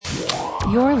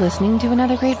You're listening to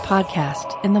another great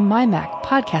podcast in the MyMac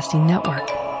Podcasting Network.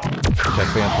 Tech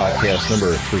Fan Podcast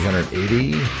number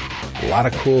 380. A lot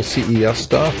of cool CES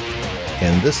stuff.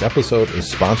 And this episode is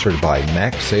sponsored by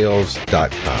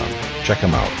MacSales.com. Check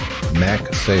them out.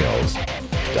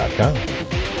 MacSales.com.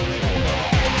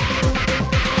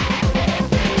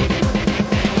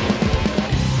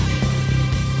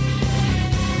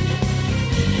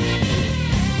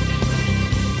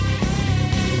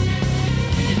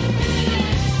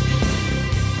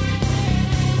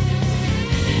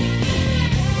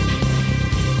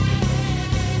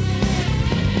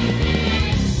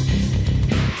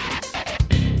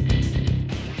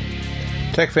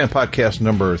 Tech Fan Podcast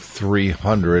number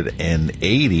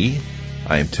 380.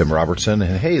 I am Tim Robertson,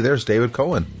 and hey, there's David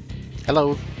Cohen.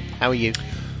 Hello. How are you?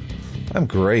 I'm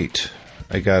great.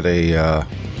 I got an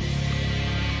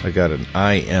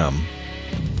IM,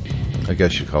 I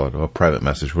guess you call it, a private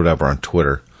message, whatever, on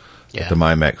Twitter, at the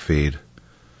MyMac feed,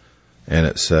 and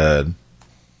it said,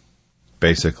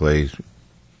 basically,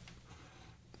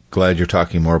 glad you're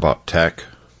talking more about tech.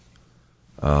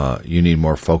 You need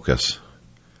more focus.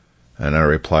 And I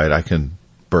replied, I can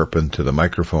burp into the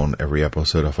microphone every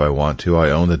episode if I want to.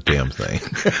 I own the damn thing.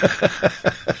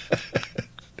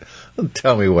 Don't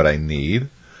tell me what I need.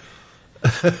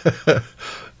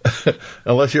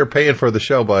 Unless you're paying for the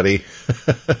show, buddy.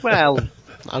 Well,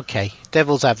 okay.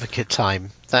 Devil's advocate time.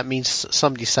 That means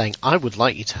somebody's saying, I would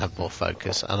like you to have more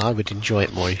focus, and I would enjoy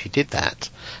it more if you did that.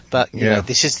 But, you know,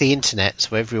 this is the internet,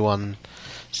 so everyone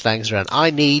slangs around,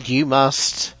 I need, you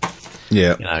must.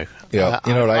 Yeah. You know. Yeah,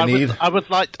 you know what I need? I would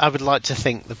like to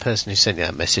think the person who sent you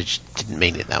that message didn't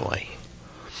mean it that way.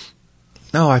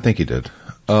 No, I think he did.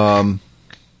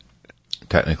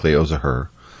 Technically, it was a her.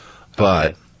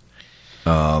 But,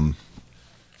 you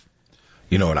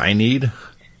know what I need?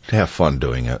 To have fun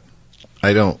doing it.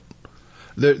 I don't...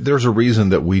 There's a reason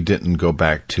that we didn't go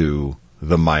back to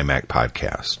the MyMac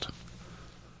podcast.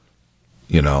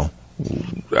 You know?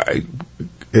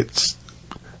 It's...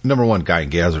 Number one, Guy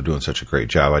and Gaz are doing such a great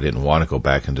job. I didn't want to go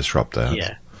back and disrupt that.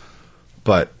 Yeah.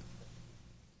 But,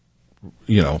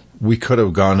 you know, we could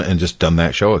have gone and just done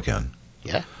that show again.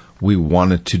 Yeah. We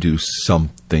wanted to do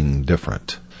something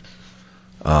different.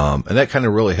 And that kind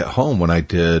of really hit home when I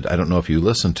did, I don't know if you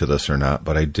listened to this or not,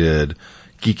 but I did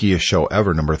Geekiest Show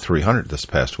Ever number 300 this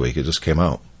past week. It just came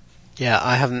out. Yeah,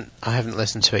 I haven't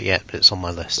listened to it yet, but it's on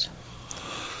my list.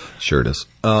 Sure it is.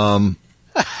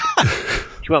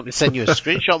 Do you want me to send you a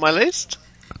screenshot of my list?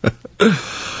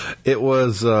 It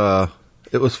was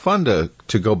fun to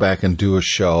go back and do a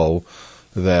show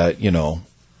that, you know,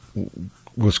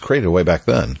 was created way back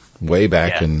then. Way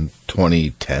back in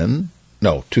 2010?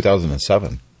 No,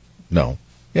 2007. No.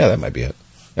 Yeah, that might be it.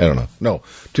 I don't know. No,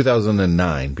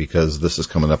 2009, because this is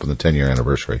coming up in the 10-year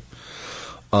anniversary.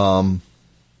 And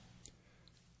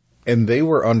they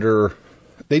were under...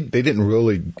 They didn't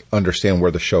really understand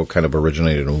where the show kind of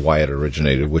originated and why it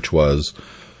originated, which was,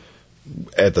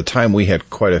 at the time, we had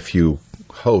quite a few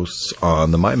hosts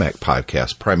on the MyMac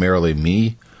podcast, primarily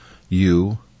me,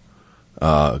 you,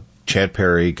 Chad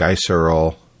Perry, Guy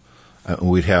Searle.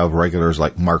 We'd have regulars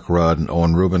like Mark Rudd and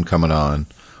Owen Rubin coming on.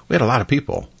 We had a lot of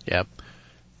people. Yep.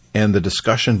 And the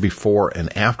discussion before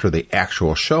and after the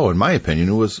actual show, in my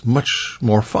opinion, was much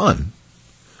more fun.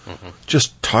 Mm-hmm.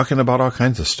 Just talking about all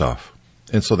kinds of stuff.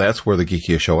 And so that's where the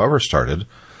Geekiest Show Ever started.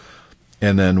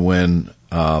 And then when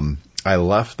I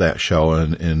left that show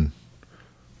in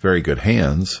very good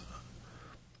hands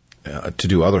to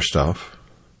do other stuff,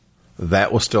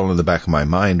 that was still in the back of my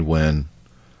mind when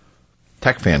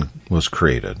Tech Fan was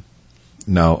created.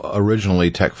 Now,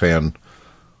 originally, Tech Fan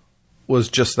was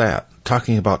just that,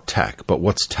 talking about tech. But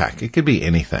what's tech? It could be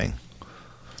anything.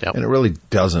 Yep. And it really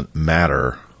doesn't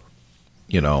matter.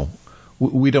 You know,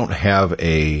 we don't have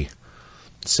a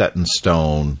set in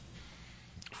stone,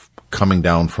 coming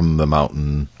down from the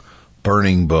mountain,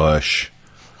 burning bush,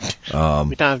 we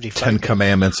don't have 10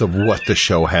 commandments of what the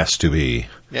show has to be.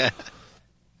 Yeah.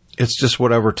 It's just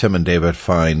whatever Tim and David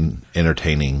find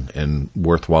entertaining and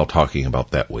worthwhile talking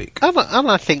about that week. And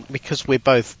I think because we're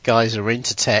both guys who are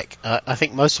into tech, I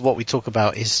think most of what we talk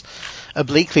about is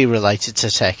obliquely related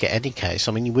to tech in any case.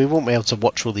 I mean, we wouldn't be able to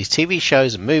watch all these TV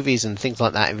shows and movies and things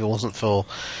like that if it wasn't for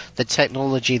the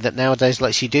technology that nowadays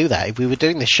lets you do that. If we were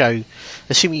doing this show,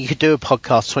 assuming you could do a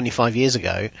podcast 25 years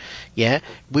ago,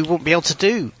 we wouldn't be able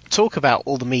to talk about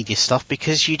all the media stuff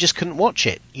because you just couldn't watch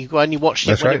it. You only watched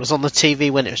it when it was on the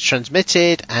TV, when it was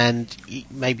transmitted, and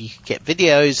maybe you could get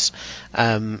videos,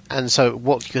 and so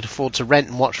what you could afford to rent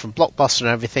and watch from Blockbuster and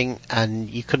everything, and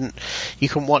you couldn't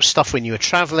watch stuff when you were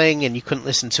travelling, and you couldn't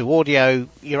listen to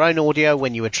your own audio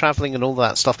when you were travelling and all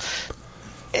that stuff.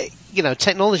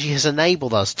 technology has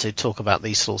enabled us to talk about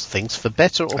these sorts of things for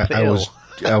better or for ill.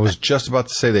 I was just about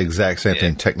to say the exact same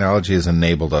thing. Technology has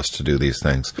enabled us to do these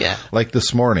things. Yeah. Like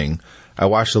this morning, I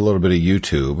watched a little bit of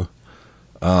YouTube,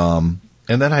 and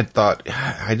then I thought,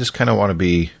 I just kind of want to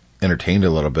be entertained a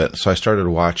little bit. So I started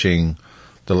watching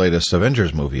the latest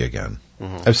Avengers movie again.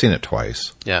 Mm-hmm. I've seen it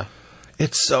twice. Yeah.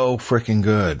 It's so freaking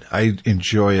good. I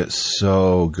enjoy it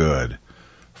so good.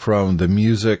 From the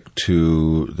music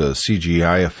to the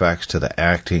CGI effects to the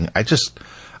acting. I just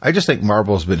think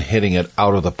Marvel's been hitting it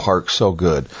out of the park so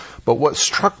good. But what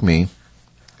struck me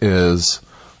is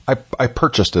I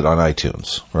purchased it on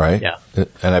iTunes, right? Yeah.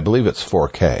 And I believe it's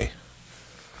 4K.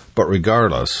 But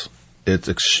regardless, it's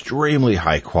extremely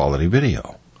high quality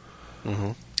video.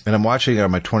 Mm-hmm. And I'm watching it on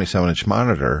my 27-inch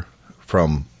monitor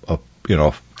from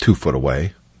 2 foot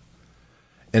away.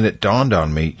 And it dawned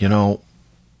on me,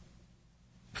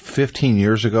 15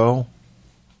 years ago,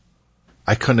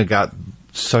 I couldn't have got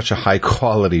such a high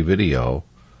quality video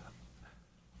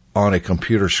on a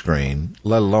computer screen,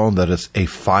 let alone that it's a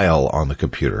file on the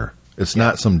computer. It's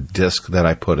not some disk that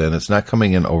I put in. It's not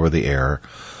coming in over the air.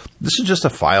 This is just a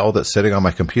file that's sitting on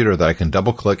my computer that I can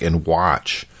double click and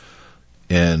watch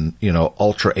in,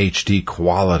 ultra HD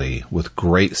quality with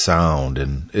great sound.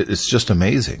 And it's just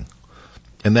amazing.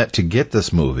 And that to get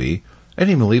this movie, I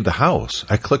didn't even leave the house.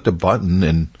 I clicked a button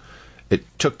and it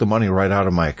took the money right out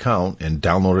of my account and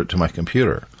downloaded it to my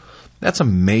computer. That's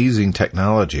amazing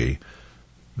technology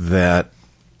that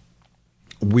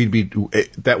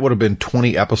that would have been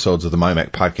 20 episodes of the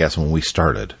MyMac podcast when we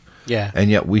started. Yeah. And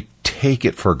yet we take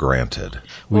it for granted.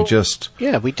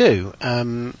 Yeah, we do. I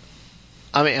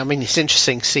mean, it's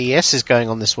interesting. CES is going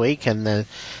on this week, and they're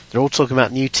all talking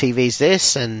about new TVs,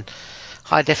 this and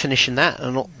high definition that,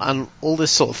 and all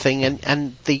this sort of thing,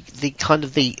 and the kind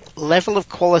of the level of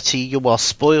quality you are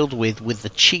spoiled with the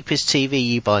cheapest TV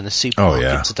you buy in a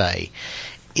supermarket today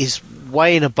is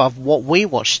way and above what we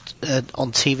watched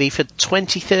on TV for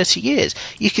 20, 30 years.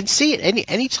 You can see it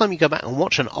any time you go back and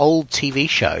watch an old TV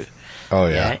show. Oh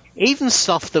yeah. Even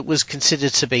stuff that was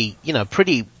considered to be,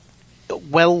 pretty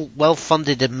well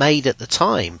funded and made at the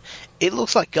time, it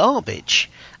looks like garbage.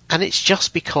 And it's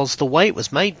just because the way it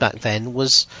was made back then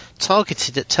was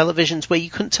targeted at televisions where you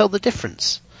couldn't tell the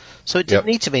difference. So it didn't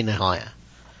need to be any higher.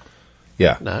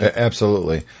 Yeah,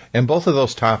 absolutely. And both of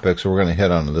those topics we're going to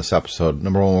hit on in this episode.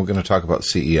 Number one, we're going to talk about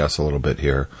CES a little bit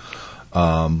here.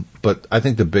 But I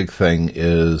think the big thing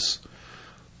is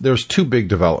there's 2 big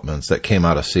developments that came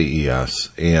out of CES,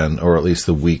 or at least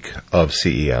the week of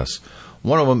CES.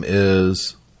 One of them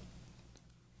is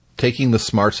taking the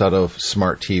smarts out of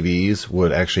smart TVs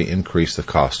would actually increase the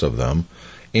cost of them.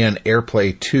 And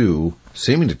AirPlay 2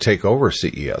 seeming to take over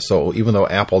CES. So even though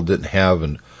Apple didn't have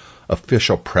an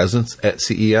official presence at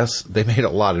CES, they made a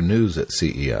lot of news at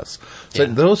CES. So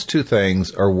those 2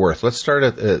 things are worth. Let's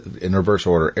start in reverse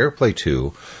order. AirPlay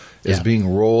 2 is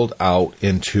being rolled out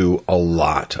into a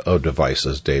lot of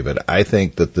devices, David. I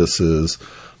think that this is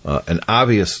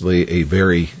obviously a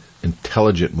very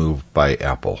intelligent move by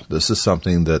Apple. This is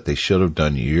something that they should have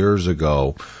done years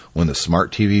ago when the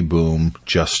smart TV boom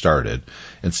just started.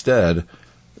 Instead,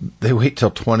 they wait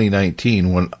till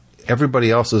 2019 when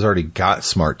everybody else has already got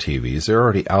smart TVs. They're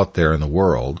already out there in the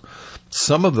world.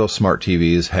 Some of those smart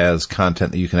TVs has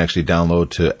content that you can actually download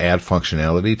to add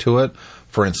functionality to it.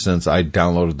 For instance, I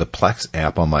downloaded the Plex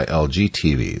app on my LG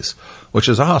TVs, which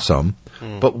is awesome.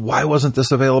 But why wasn't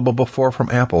this available before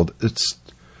from Apple?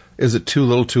 Is it too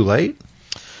little too late?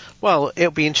 Well, it'll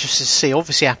be interesting to see.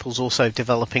 Obviously, Apple's also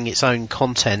developing its own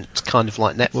content, kind of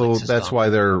like Netflix. Well, that's why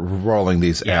they're rolling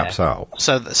these apps out.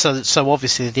 So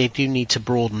obviously they do need to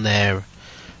broaden their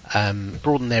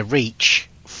reach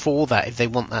for that if they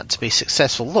want that to be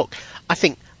successful. Look, I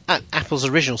think Apple's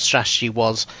original strategy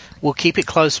was we'll keep it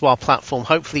close to our platform.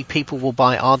 Hopefully, people will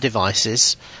buy our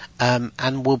devices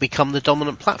and will become the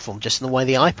dominant platform, just in the way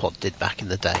the iPod did back in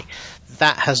the day.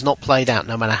 That has not played out,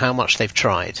 no matter how much they've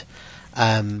tried.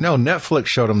 No, Netflix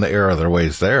showed them the error of their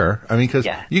ways there. I mean, because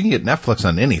you can get Netflix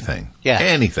on anything. Yeah.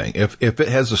 Anything. If it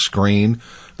has a screen,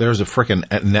 there's a freaking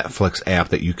Netflix app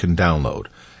that you can download.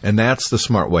 And that's the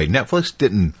smart way. Netflix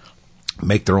didn't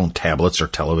make their own tablets or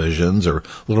televisions or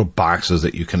little boxes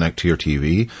that you connect to your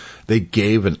TV. They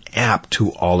gave an app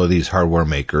to all of these hardware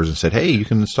makers and said, hey, you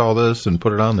can install this and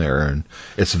put it on there. And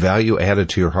it's value added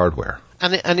to your hardware.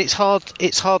 And it's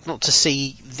hard not to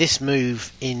see this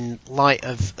move in light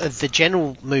of the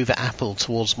general move at Apple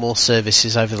towards more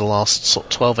services over the last sort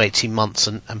of 12, 18 months,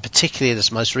 and particularly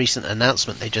this most recent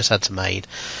announcement they just had to make,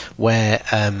 where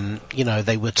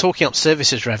they were talking up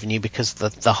services revenue because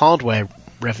the hardware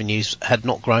revenues had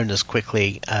not grown as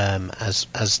quickly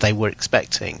as they were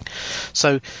expecting.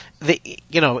 So,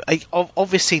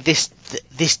 obviously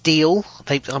this deal,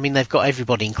 they've got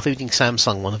everybody, including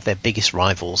Samsung, one of their biggest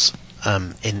rivals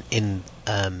in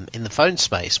the phone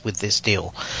space with this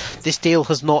deal. This deal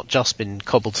has not just been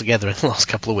cobbled together in the last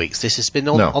couple of weeks. This has been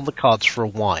on the cards for a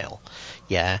while.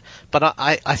 Yeah, but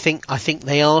I think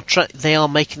they are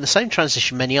making the same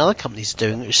transition many other companies are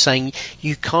doing, which is saying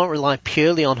you can't rely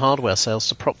purely on hardware sales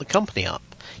to prop the company up.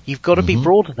 You've got to be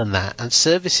broader than that, and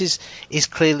services is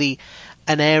clearly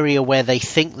an area where they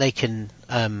think they can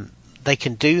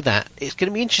do that. It's going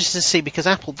to be interesting to see, because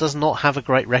Apple does not have a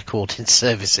great record in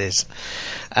services.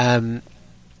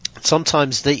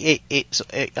 Sometimes somebody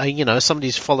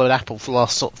who's followed Apple for the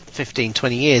last sort of 15,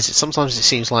 20 years, sometimes it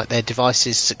seems like their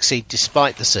devices succeed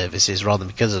despite the services rather than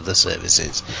because of the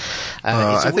services.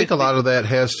 I think a lot of that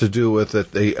has to do with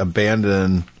that they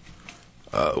abandon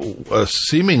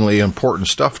seemingly important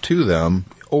stuff to them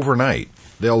overnight.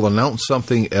 They'll announce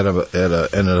something at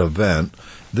an event.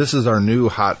 This is our new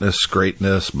hotness,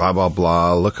 greatness, blah, blah,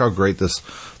 blah. Look how great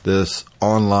this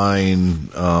online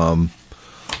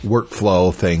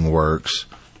workflow thing works.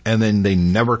 And then they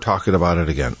never talk about it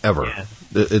again, ever. Yeah.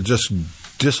 It just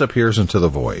disappears into the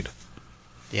void.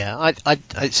 Yeah,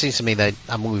 it seems to me that,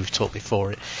 we've talked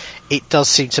before, it does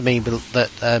seem to me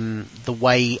that the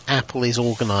way Apple is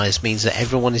organised means that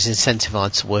everyone is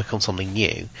incentivized to work on something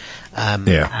new. And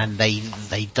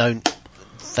they don't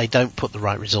put the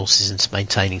right resources into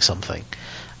maintaining something.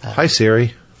 Hi,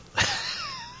 Siri.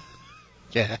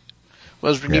 Yeah.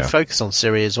 Well, there's a renewed focus on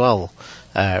Siri as well.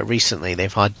 Recently,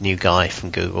 they've hired a new guy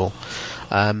from Google.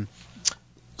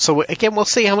 So again, we'll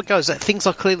see how it goes. Things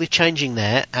are clearly changing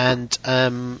there, and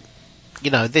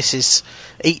this is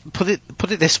put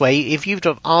it this way: if you'd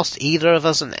have asked either of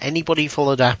us and anybody who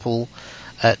followed Apple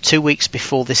 2 weeks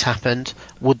before this happened,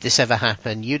 would this ever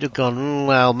happen? You'd have gone,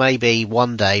 well, maybe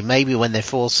one day, maybe when they're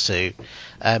forced to.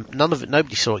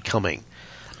 Nobody saw it coming.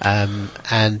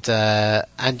 The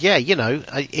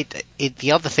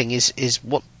other thing is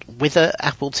what with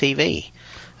Apple TV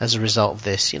as a result of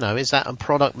this, is that a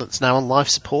product that's now on life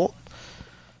support?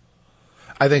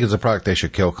 I think it's a product they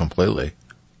should kill completely.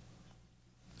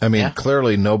 I mean,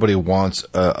 clearly nobody wants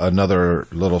another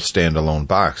little standalone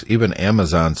box. Even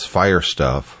Amazon's Fire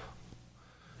Stuff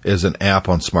is an app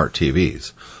on smart TVs.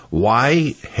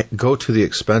 Why go to the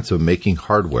expense of making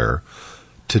hardware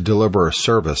to deliver a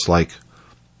service like,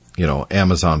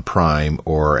 Amazon Prime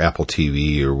or Apple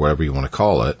TV or whatever you want to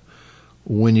call it,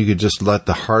 when you could just let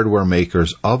the hardware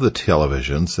makers of the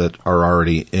televisions that are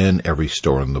already in every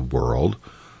store in the world,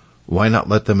 why not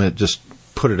let them just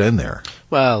put it in there?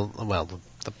 Well,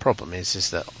 the problem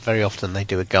is that very often they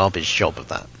do a garbage job of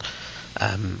that.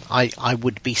 I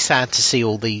would be sad to see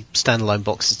all the standalone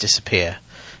boxes disappear,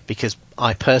 because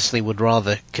I personally would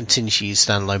rather continue to use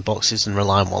standalone boxes and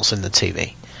rely on what's in the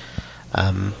TV.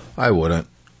 I wouldn't.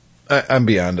 I'm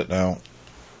beyond it now.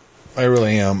 I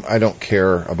really am. I don't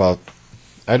care about.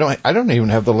 I don't even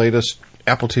have the latest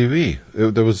Apple TV.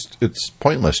 It's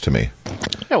pointless to me.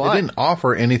 Yeah, it didn't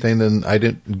offer anything that I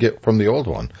didn't get from the old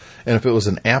one. And if it was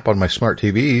an app on my smart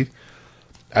TV,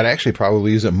 I'd actually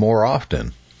probably use it more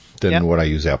often than what I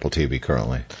use Apple TV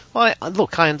currently. Well,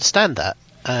 I understand that.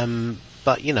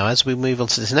 But, as we move on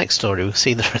to this next story, we'll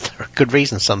see there are good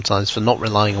reasons sometimes for not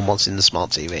relying on what's in the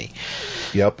smart TV.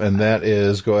 Yep, and that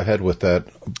is, go ahead with that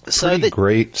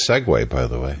great segue, by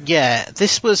the way. Yeah,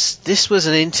 this was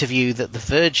an interview that The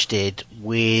Verge did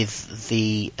with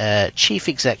the chief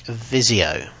exec of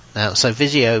Vizio. Now, so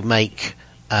Vizio make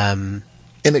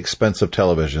inexpensive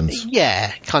televisions.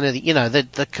 Yeah, kind of,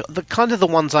 the kind of the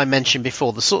ones I mentioned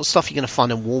before, the sort of stuff you're going to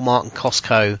find in Walmart and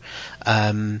Costco.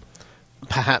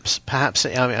 Perhaps.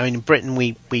 In Britain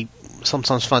we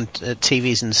sometimes find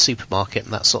TVs in the supermarket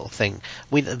and that sort of thing.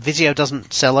 Vizio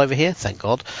doesn't sell over here, thank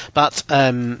God, but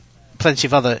plenty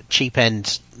of other cheap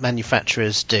end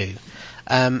manufacturers do.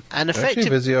 And actually,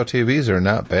 Vizio TVs are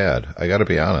not bad. I got to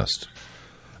be honest.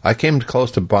 I came close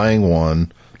to buying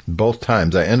one both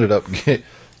times. I ended up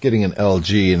getting an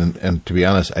LG, and to be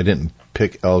honest, I didn't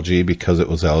pick LG because it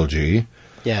was LG.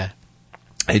 Yeah,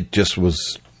 it just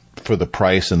was. For the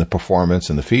price and the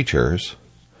performance and the features,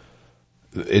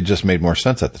 it just made more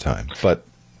sense at the time. But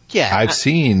I've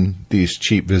seen these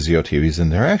cheap Vizio TVs,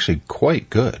 and they're actually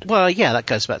quite good. Well, yeah, that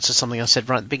goes back to something I said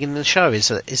right at the beginning of the show: is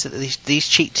that these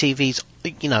cheap TVs,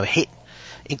 hit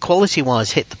in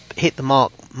quality-wise, hit the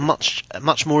mark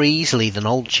much more easily than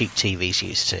old cheap TVs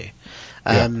used to.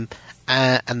 And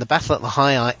the battle at the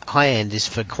high end is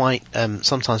for quite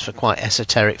sometimes for quite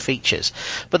esoteric features.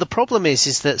 But the problem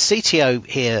is that CTO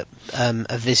here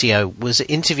of Vizio was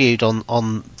interviewed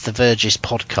on The Verge's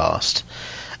podcast,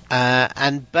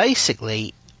 and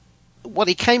basically what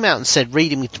he came out and said,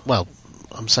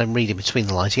 I'm saying reading between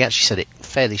the lines, he actually said it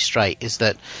fairly straight, is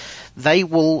that they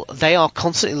are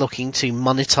constantly looking to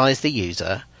monetize the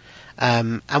user.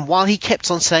 And while he kept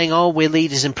on saying, "Oh, we're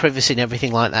leaders in privacy and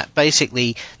everything like that,"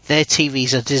 basically their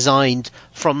TVs are designed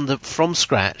from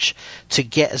scratch to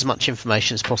get as much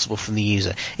information as possible from the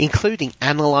user, including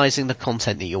analysing the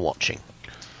content that you're watching.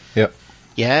 Yep.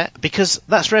 Yeah, because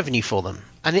that's revenue for them.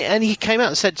 And he came out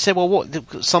and said, "Well,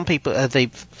 what? Some people, the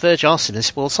Verge asked him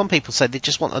this. Well, some people say they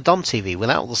just want a dumb TV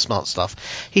without all the smart stuff."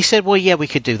 He said, "Well, yeah, we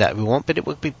could do that if we want, but it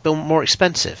would be more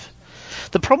expensive."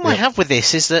 The problem I have with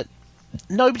this is that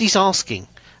nobody's asking.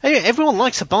 Everyone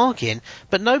likes a bargain,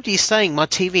 but nobody's saying my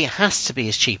TV has to be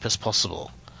as cheap as possible.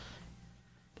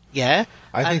 Yeah?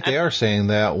 I think they are saying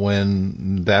that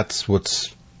when that's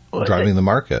what's driving the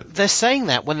market. They're saying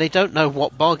that when they don't know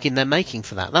what bargain they're making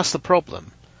for that. That's the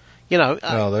problem. You know,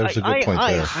 there's a good point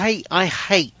there. I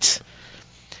hate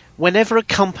whenever a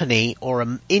company or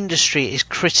an industry is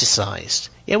criticised.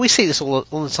 Yeah, we see this all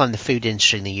the time in the food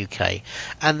industry in the UK.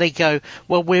 And they go,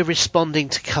 well, we're responding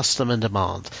to customer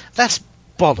demand. That's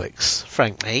bollocks,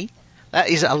 frankly. That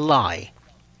is a lie.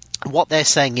 What they're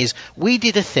saying is, we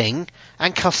did a thing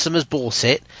and customers bought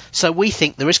it, so we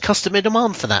think there is customer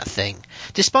demand for that thing.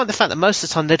 Despite the fact that most of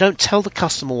the time they don't tell the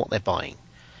customer what they're buying.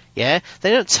 Yeah? They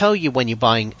don't tell you when you're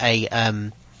buying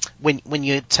when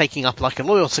you're taking up like a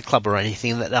loyalty club or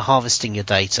anything that they're harvesting your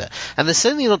data. And they're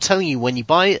certainly not telling you when you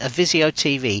buy a Vizio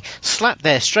TV, slap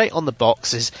there straight on the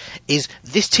box is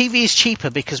this TV is cheaper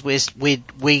because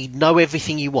we know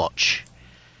everything you watch.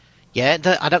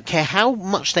 Yeah, I don't care how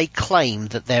much they claim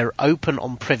that they're open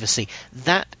on privacy.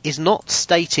 That is not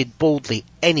stated boldly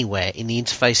anywhere in the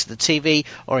interface of the TV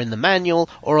or in the manual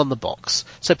or on the box.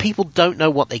 So people don't know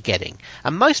what they're getting.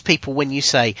 And most people, when you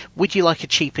say, would you like a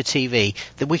cheaper TV,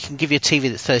 then we can give you a TV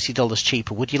that's $30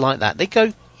 cheaper, would you like that? They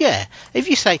go, yeah. If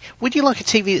you say, would you like a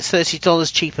TV that's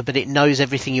 $30 cheaper but it knows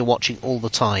everything you're watching all the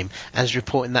time and is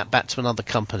reporting that back to another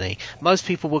company, most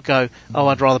people will go, oh,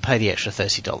 I'd rather pay the extra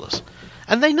 $30.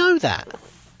 And they know that.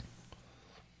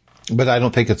 But I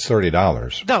don't think it's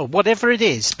 $30. No, whatever it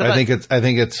is. But I think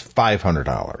it's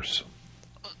 $500.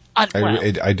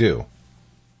 I do.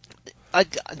 But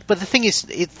the thing is,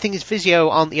 Vizio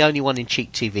aren't the only one in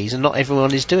cheap TVs, and not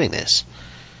everyone is doing this.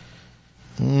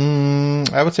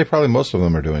 I would say probably most of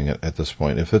them are doing it at this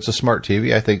point. If it's a smart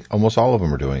TV, I think almost all of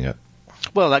them are doing it.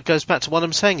 Well, that goes back to what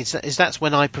I'm saying. Is that's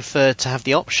when I prefer to have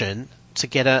the option to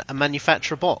get a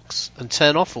manufacturer box and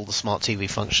turn off all the smart TV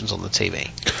functions on the TV.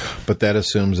 But that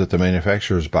assumes that the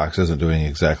manufacturer's box isn't doing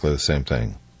exactly the same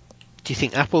thing. Do you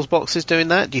think Apple's box is doing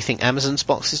that? Do you think Amazon's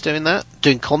box is doing that?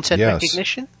 Doing content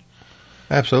recognition?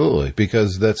 Absolutely,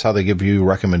 because that's how they give you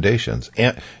recommendations.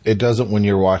 And it doesn't when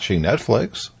you're watching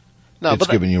Netflix. No, it's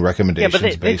giving you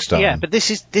recommendations based on... Yeah, but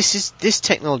this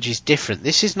technology is different.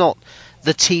 This is not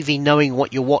the TV knowing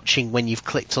what you're watching when you've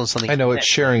clicked on something. I know, it's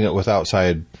sharing it with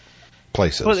outside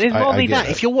places. Well, it's not only that.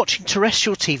 If you're watching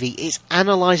terrestrial TV, it's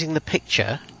analysing the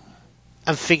picture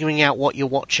and figuring out what you're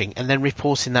watching and then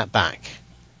reporting that back.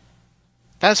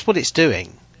 That's what it's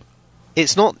doing.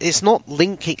 It's not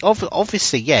linking.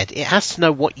 Obviously, it has to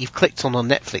know what you've clicked on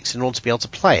Netflix in order to be able to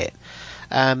play it.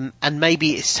 And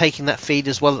maybe it's taking that feed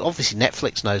as well. Obviously,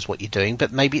 Netflix knows what you're doing,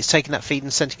 but maybe it's taking that feed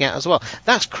and sending it out as well.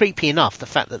 That's creepy enough, the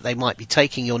fact that they might be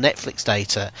taking your Netflix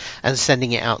data and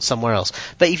sending it out somewhere else.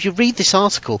 But if you read this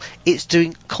article, it's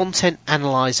doing content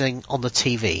analysing on the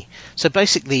TV. So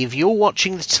basically, if you're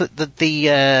watching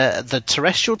the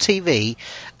terrestrial TV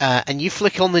and you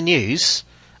flick on the news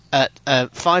at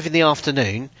 5 in the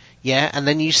afternoon, yeah, and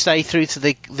then you stay through to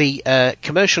the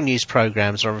commercial news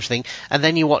programs or everything, and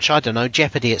then you watch, I don't know,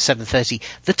 Jeopardy at 7:30.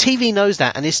 The TV knows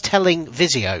that and is telling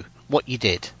Vizio what you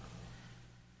did.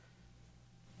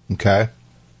 Okay.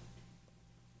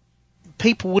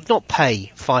 People would not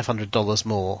pay $500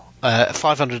 more,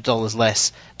 $500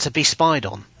 less to be spied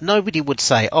on. Nobody would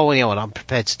say, oh, you know what, I'm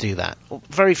prepared to do that. Well,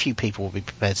 very few people will be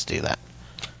prepared to do that.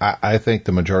 I think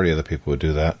the majority of the people would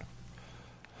do that.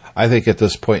 I think at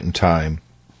this point in time,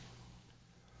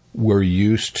 we're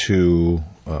used to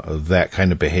that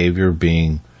kind of behavior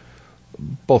being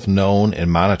both known and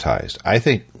monetized. I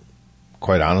think,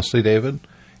 quite honestly, David,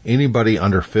 anybody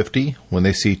under 50, when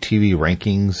they see TV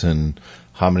rankings and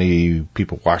how many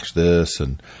people watch this,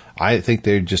 and I think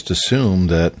they just assume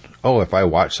that, oh, if I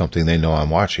watch something, they know I'm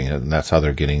watching it, and that's how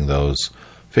they're getting those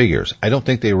figures. I don't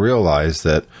think they realize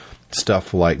that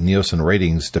stuff like Nielsen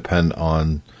ratings depend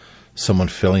on someone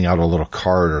filling out a little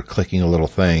card or clicking a little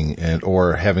thing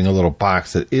or having a little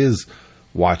box that is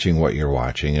watching what you're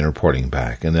watching and reporting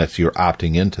back, and that's you're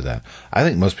opting into that. I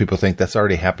think most people think that's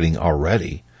already happening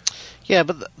already. Yeah,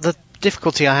 but the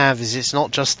difficulty I have is it's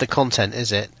not just the content,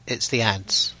 is it? It's the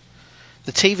ads.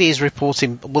 The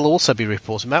TV will also be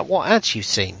reporting about what ads you've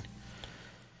seen.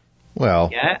 Well,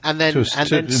 yeah, and then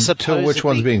to which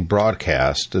one's being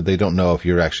broadcast, they don't know if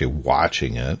you're actually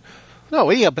watching it. No,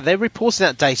 yeah, but they're reporting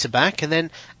that data back, and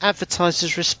then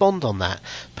advertisers respond on that.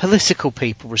 Political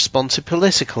people respond to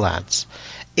political ads.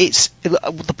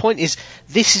 The point is,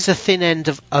 this is a thin end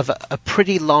of a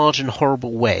pretty large and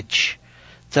horrible wedge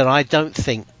that I don't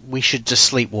think we should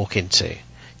just sleepwalk into.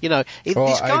 You know,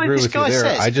 I agree with you there.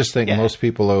 Says, I just think most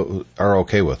people are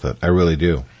okay with it. I really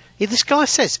do. Yeah, this guy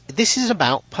says this is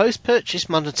about post-purchase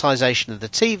monetization of the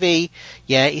TV.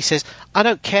 Yeah, he says, I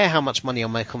don't care how much money I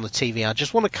make on the TV. I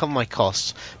just want to cover my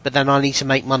costs, but then I need to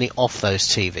make money off those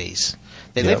TVs.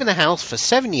 They live in a house for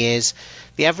 7 years.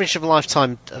 The average of a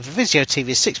lifetime of a Vizio TV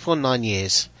is 6.9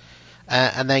 years.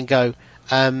 And then go,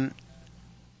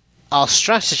 our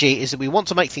strategy is that we want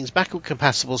to make things backward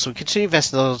compatible, so we continue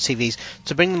investing in other TVs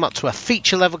to bring them up to a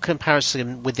feature-level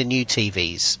comparison with the new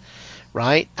TVs.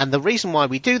 Right? And the reason why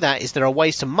we do that is there are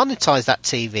ways to monetize that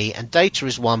TV, and data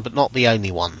is one, but not the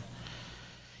only one.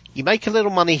 You make a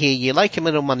little money here, you make a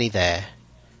little money there.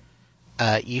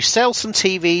 You sell some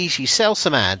TVs, you sell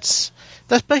some ads.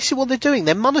 That's basically what they're doing.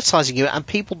 They're monetizing you, and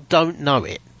people don't know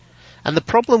it. And the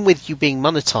problem with you being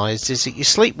monetized is that you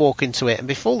sleepwalk into it, and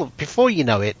before you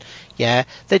know it,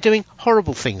 they're doing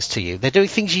horrible things to you. They're doing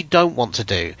things you don't want to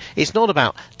do. It's not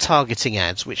about targeting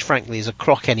ads, which frankly is a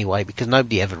crock anyway, because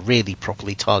nobody ever really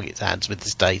properly targets ads with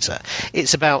this data.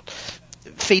 It's about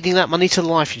feeding that money to the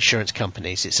life insurance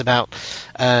companies. It's about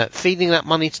feeding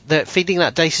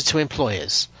that data to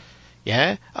employers.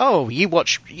 Yeah. Oh, you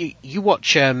watch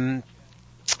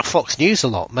Fox News a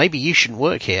lot. Maybe you shouldn't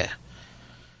work here.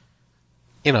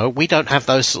 You know, we don't have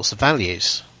those sorts of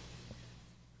values.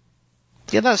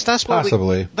 Yeah, that's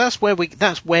possibly. That's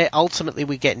where ultimately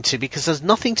we get into, because there's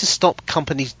nothing to stop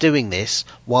companies doing this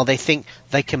while they think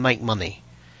they can make money.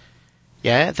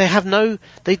 Yeah,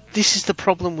 this is the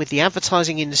problem with the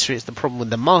advertising industry, it's the problem with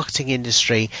the marketing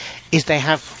industry, is they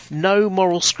have no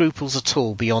moral scruples at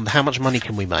all beyond how much money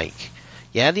can we make.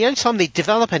 Yeah, the only time they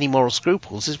develop any moral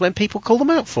scruples is when people call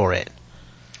them out for it.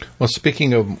 Well,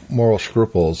 speaking of moral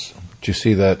scruples, do you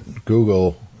see that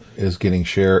Google is getting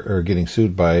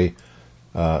sued by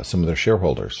some of their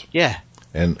shareholders? Yeah.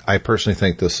 And I personally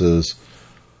think this is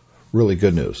really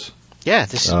good news. Yeah,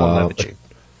 this is one overdue.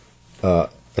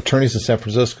 Attorneys in San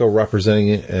Francisco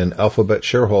representing an Alphabet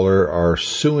shareholder are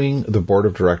suing the board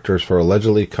of directors for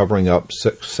allegedly covering up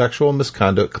sexual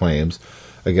misconduct claims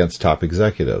against top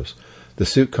executives. The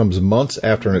suit comes months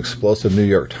after an explosive New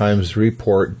York Times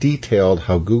report detailed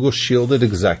how Google shielded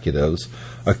executives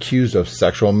accused of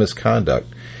sexual misconduct,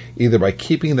 either by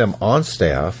keeping them on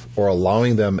staff or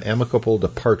allowing them amicable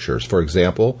departures. For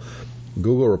example,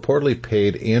 Google reportedly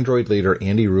paid Android leader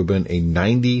Andy Rubin a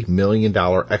 $90 million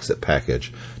exit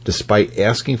package, despite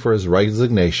asking for his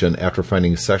resignation after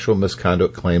finding sexual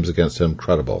misconduct claims against him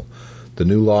credible. The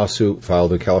new lawsuit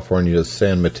filed in California's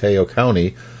San Mateo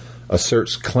County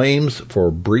asserts claims for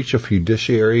breach of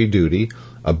fiduciary duty,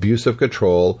 abuse of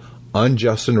control,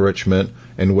 unjust enrichment,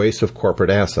 and waste of corporate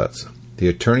assets. The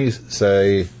attorneys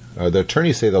say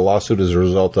the lawsuit is a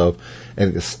result of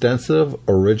an extensive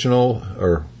original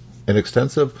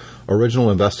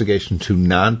investigation to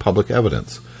non-public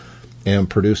evidence, and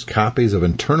produced copies of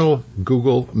internal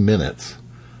Google minutes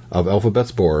of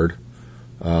Alphabet's board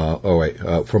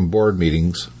from board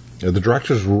meetings. The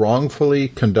directors' wrongful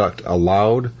conduct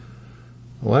allowed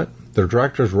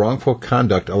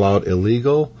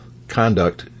illegal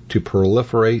conduct to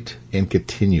proliferate and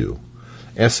continue.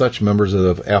 As such, members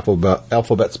of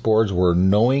Alphabet's boards were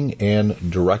knowing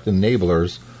and direct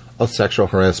enablers of sexual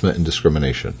harassment and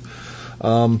discrimination.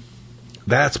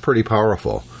 That's pretty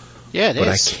powerful. Yeah, it is. But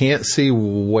I can't see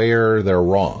where they're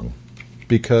wrong,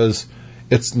 because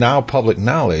it's now public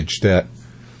knowledge that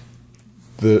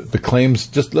the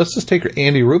claims. Let's just take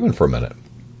Andy Rubin for a minute.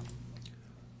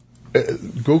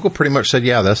 Google pretty much said,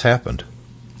 yeah, this happened.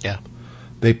 Yeah.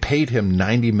 They paid him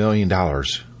 $90 million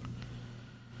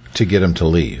to get him to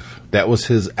leave. That was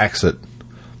his exit.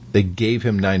 They gave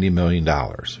him $90 million,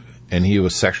 and he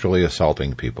was sexually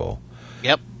assaulting people.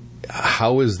 Yep.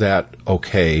 How is that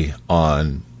okay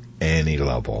on any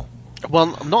level?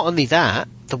 Well, not only that,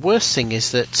 the worst thing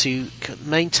is that to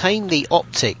maintain the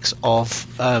optics of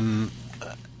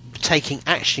taking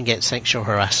action against sexual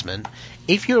harassment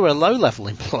if you're a low-level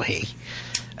employee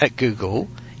at Google,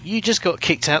 you just got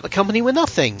kicked out of the company with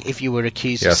nothing if you were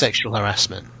accused of sexual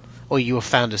harassment or you were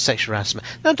found of sexual harassment.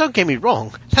 Now, don't get me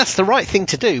wrong. That's the right thing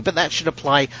to do, but that should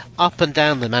apply up and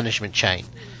down the management chain.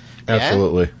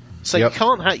 Absolutely. Yeah? So you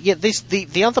can't have... Yeah,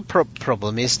 the other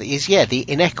problem is the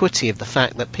inequity of the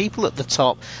fact that people at the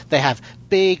top, they have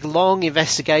big, long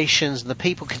investigations, and the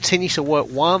people continue to work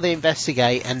while they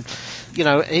investigate, and, you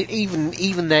know,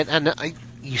 even then... And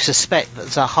you suspect that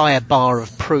there's a higher bar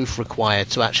of proof required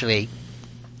to actually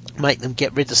make them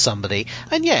get rid of somebody.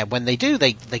 And yeah, when they do,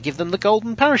 they give them the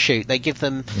golden parachute. They give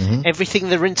them everything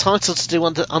they're entitled to do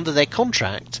under their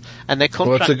contract. And their contract.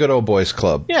 Well, it's a good old boys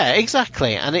club. Yeah,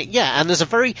 exactly. And and there's a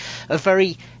very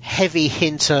heavy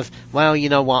hint of, well, you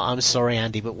know what, I'm sorry,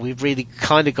 Andy, but we've really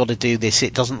kind of got to do this.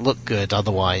 It doesn't look good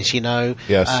otherwise, you know.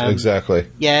 Yes, exactly.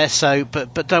 Yeah, so,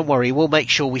 but don't worry, we'll make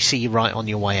sure we see you right on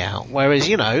your way out. Whereas,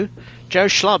 you know, Joe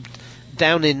Schlub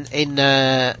down in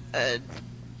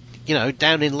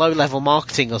low-level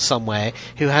marketing or somewhere,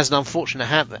 who has an unfortunate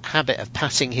habit of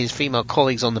patting his female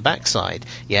colleagues on the backside,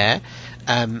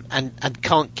 and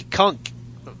can't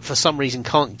for some reason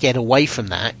can't get away from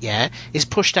that, is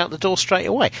pushed out the door straight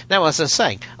away. Now, as I was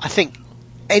saying, I think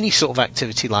any sort of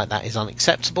activity like that is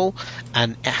unacceptable,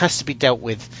 and it has to be dealt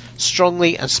with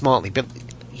strongly and smartly. But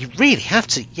you really have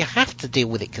to deal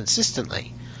with it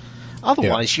consistently.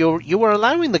 Otherwise, you are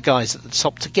allowing the guys at the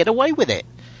top to get away with it.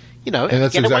 You know, and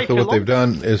that's exactly what they've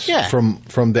done. Is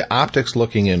from the optics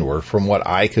looking inward, from what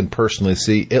I can personally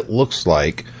see, it looks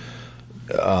like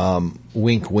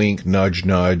wink, wink, nudge,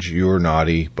 nudge. You're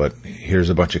naughty, but here's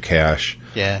a bunch of cash.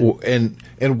 Yeah.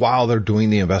 And while they're doing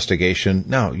the investigation,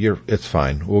 no, it's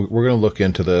fine. We're going to look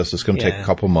into this. It's going to take a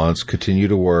couple months. Continue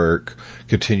to work.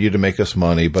 Continue to make us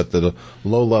money. But the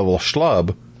low-level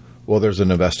schlub, well, there's an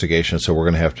investigation, so we're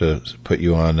going to have to put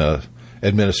you on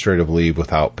administrative leave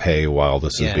without pay while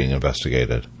this is being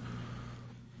investigated.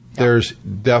 There's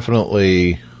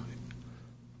definitely,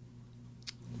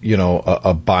 you know,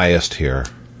 a bias here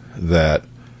that,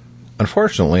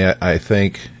 unfortunately, I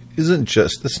think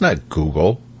it's not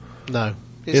Google. No.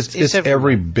 It's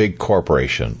every big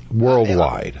corporation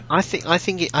worldwide. I think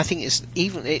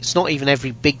it's not even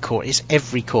every big corp. It's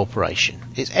every corporation.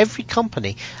 It's every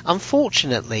company.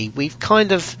 Unfortunately, we've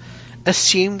kind of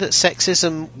assumed that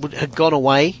sexism had gone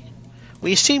away.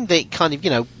 We assumed that kind of,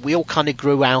 you know, we all kind of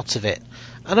grew out of it.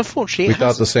 And unfortunately, we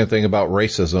thought the same thing about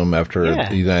racism after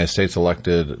the United States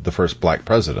elected the first black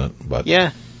president. But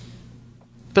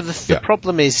but the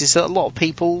problem is that a lot of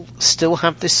people still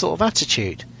have this sort of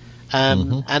attitude.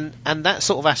 And that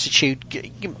sort of attitude,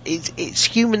 it's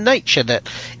human nature that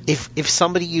if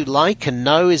somebody you like and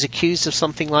know is accused of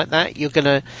something like that, you're going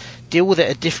to deal with it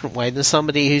a different way than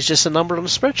somebody who's just a number on a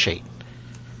spreadsheet.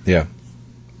 Yeah.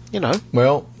 You know.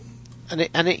 Well.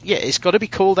 It's got to be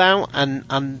called out,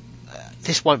 and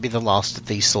this won't be the last of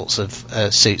these sorts of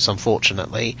suits,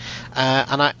 unfortunately.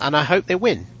 And I hope they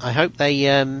win. I hope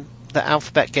that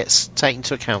Alphabet gets taken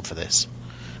into account for this.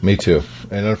 Me too.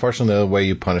 And unfortunately, the way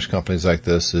you punish companies like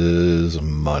this is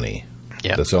money.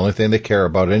 Yeah. That's the only thing they care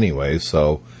about anyway,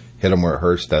 so hit them where it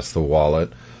hurts. That's the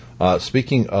wallet.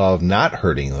 Speaking of not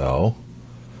hurting, though,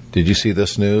 did you see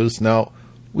this news? Now,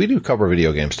 we do cover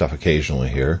video game stuff occasionally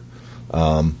here,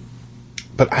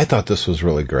 but I thought this was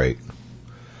really great.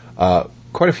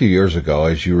 Quite a few years ago,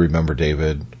 as you remember,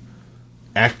 David,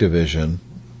 Activision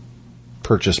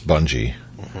purchased Bungie,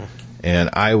 and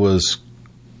I was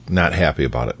not happy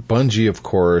about it. Bungie, of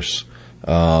course,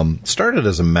 started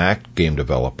as a Mac game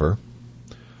developer.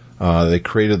 They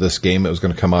created this game that was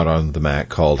going to come out on the Mac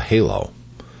called Halo.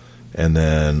 And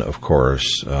then, of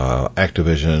course,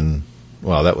 Activision,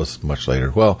 well, that was much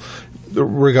later. Well,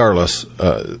 regardless,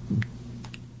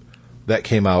 that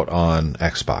came out on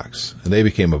Xbox. And they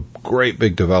became a great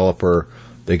big developer.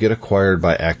 They get acquired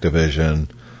by Activision.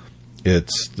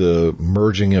 It's the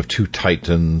merging of two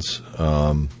titans.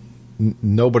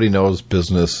 Nobody knows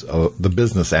the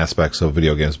business aspects of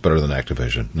video games better than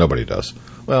Activision. Nobody does.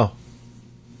 Well,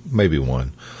 maybe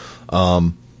one.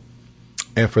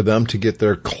 And for them to get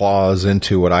their claws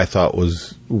into what I thought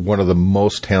was one of the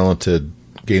most talented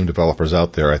game developers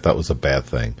out there, I thought was a bad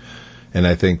thing. And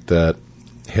I think that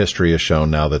history has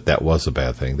shown now that was a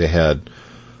bad thing. They had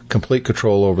complete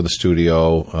control over the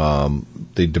studio.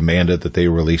 They demanded that they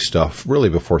release stuff really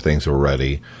before things were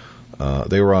ready.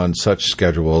 They were on such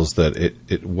schedules that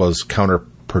it was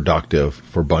counterproductive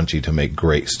for Bungie to make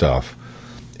great stuff.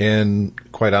 And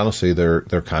quite honestly,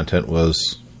 their content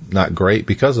was not great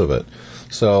because of it.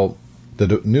 So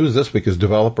the news this week is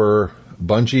developer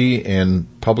Bungie and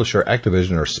publisher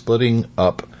Activision are splitting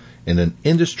up in an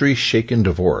industry-shaken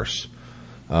divorce.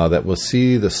 that will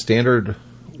see the standard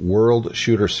world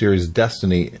shooter series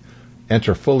Destiny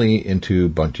enter fully into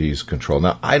Bungie's control.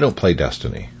 Now, I don't play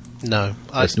Destiny. No,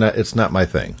 it's not my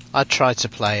thing. I tried to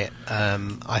play it.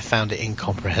 I found it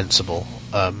incomprehensible.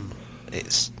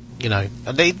 It's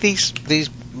these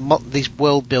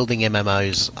world building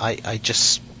MMOs.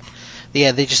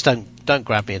 They just don't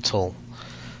grab me at all.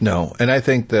 No, and I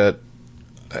think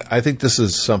this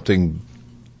is something.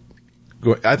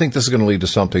 I think this is going to lead to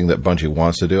something that Bungie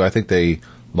wants to do. I think they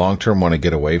long term want to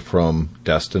get away from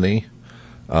Destiny.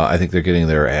 I think they're getting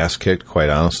their ass kicked, quite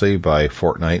honestly, by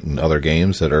Fortnite and other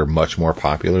games that are much more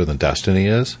popular than Destiny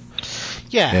is.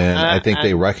 Yeah. And I think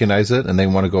they recognize it, and they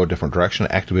want to go a different direction.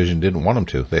 Activision didn't want them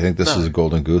to. They think this is a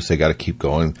golden goose. They got to keep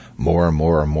going more and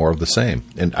more and more of the same.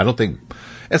 And I don't think,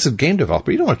 as a game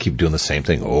developer, you don't want to keep doing the same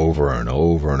thing over and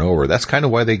over and over. That's kind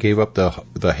of why they gave up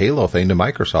the Halo thing to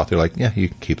Microsoft. They're like, yeah, you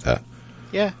can keep that.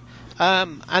 Yeah.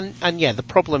 The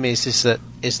problem is that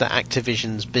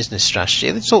Activision's business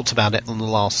strategy. They talked about it on the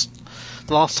last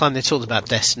time they talked about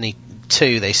Destiny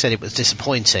 2. They said it was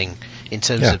disappointing in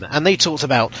terms of, and they talked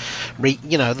about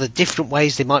the different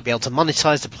ways they might be able to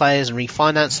monetize the players and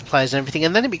refinance the players and everything.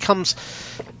 And then it becomes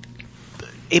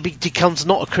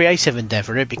not a creative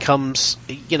endeavor. It becomes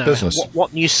business.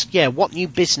 What new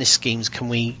business schemes can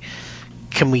we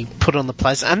put on the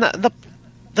players? And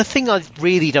the thing I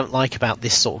really don't like about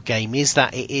this sort of game is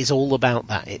that it is all about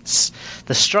that. It's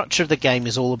the structure of the game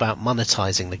is all about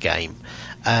monetizing the game,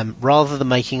 rather than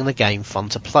making the game fun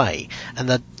to play.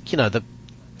 And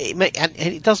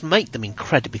it does make them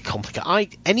incredibly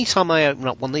complicated. Anytime I open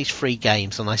up one of these free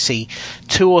games and I see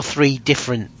 2 or 3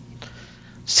 different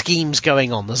schemes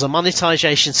going on. There's a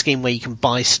monetization scheme where you can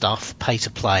buy stuff, pay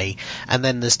to play, and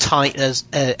then there's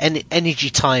energy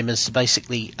timers to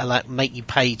basically make you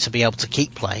pay to be able to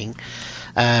keep playing.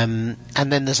 And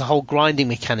then there's a whole grinding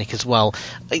mechanic as well.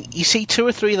 You see 2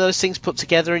 or 3 of those things put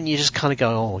together and you just kind of go,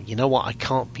 oh, you know what, I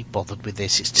can't be bothered with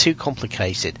this. It's too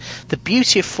complicated. The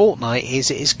beauty of Fortnite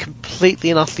is it is completely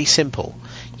and utterly simple.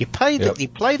 You play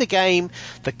the game,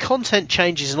 the content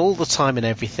changes all the time and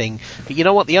everything, but you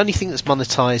know what, the only thing that's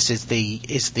monetized is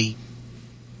the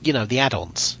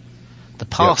add-ons. The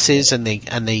passes and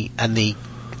the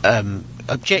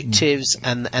objectives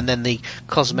and then the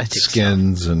cosmetic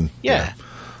skins stuff.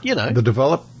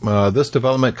 This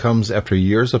development comes after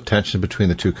years of tension between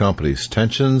the two companies,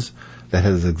 tensions that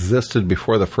has existed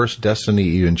before the first Destiny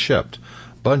even shipped.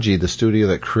 Bungie, the studio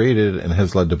that created and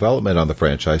has led development on the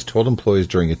franchise, told employees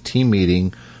during a team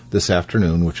meeting this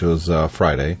afternoon, which was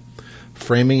Friday,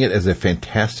 framing it as a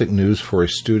fantastic news for a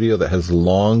studio that has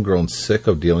long grown sick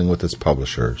of dealing with its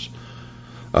publishers.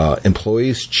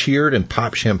 Employees cheered and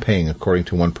popped champagne, according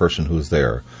to one person who was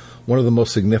there. One of the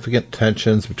most significant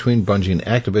tensions between Bungie and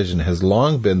Activision has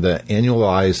long been the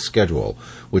annualized schedule,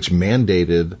 which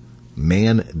mandated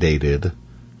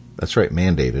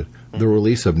the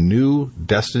release of new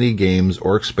Destiny games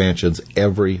or expansions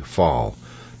every fall.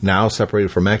 Now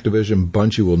separated from Activision,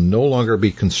 Bungie will no longer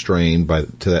be constrained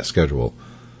to that schedule.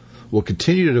 We'll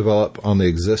continue to develop on the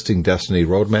existing Destiny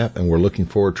roadmap, and we're looking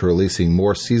forward to releasing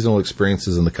more seasonal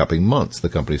experiences in the coming months, the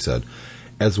company said,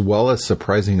 as well as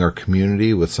surprising our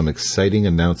community with some exciting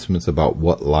announcements about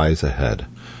what lies ahead.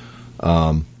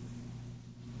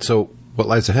 So what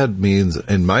lies ahead means,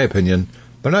 in my opinion,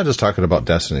 they're not just talking about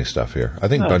Destiny stuff here. I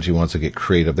think Bungie wants to get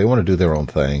creative. They want to do their own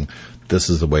thing. This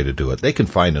is the way to do it. They can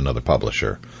find another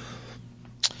publisher.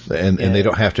 And they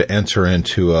don't have to enter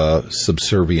into a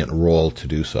subservient role to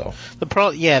do so.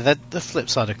 The flip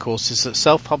side, of course, is that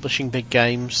self-publishing big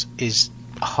games is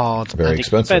hard Very and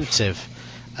expensive.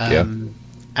 And,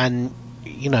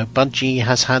 Bungie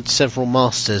has had several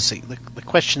masters. The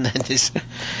question then is,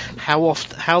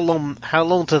 how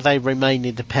long do they remain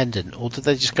independent? Or do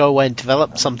they just go away and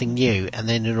develop something new, and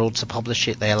then in order to publish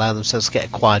it, they allow themselves to get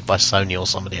acquired by Sony or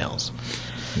somebody else?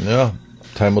 Yeah,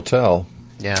 time will tell.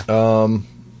 Yeah.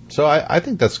 So I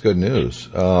think that's good news.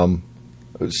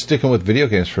 Sticking with video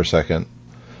games for a second,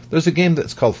 there's a game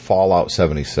that's called Fallout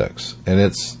 76,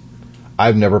 and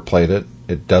I've never played it.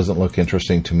 It doesn't look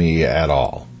interesting to me at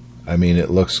all. I mean, it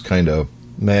looks kind of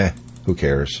meh, who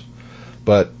cares?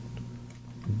 But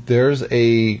there's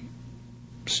a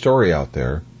story out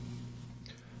there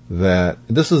that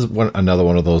this is another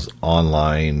one of those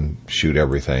online shoot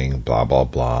everything, blah, blah,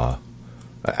 blah.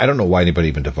 I don't know why anybody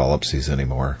even develops these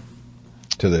anymore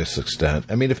to this extent.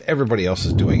 I mean, if everybody else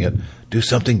is doing it, do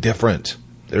something different.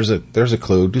 There's a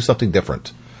clue. Do something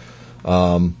different.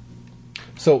 So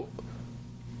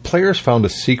players found a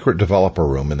secret developer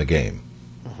room in the game.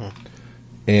 Mm-hmm.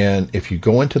 And if you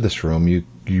go into this room,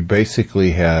 you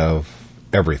basically have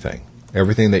everything.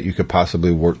 Everything that you could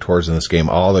possibly work towards in this game,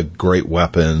 all the great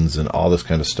weapons and all this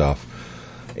kind of stuff.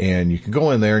 And you can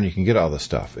go in there and you can get all this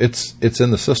stuff. It's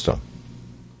in the system.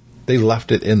 They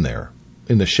left it in there,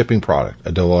 in the shipping product,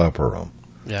 a developer room.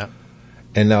 Yeah.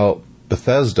 And now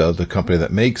Bethesda, the company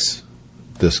that makes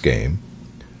this game,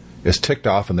 is ticked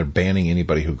off and they're banning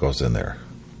anybody who goes in there.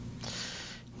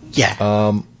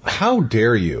 Yeah. How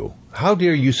dare you? How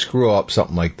dare you screw up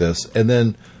something like this and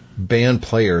then ban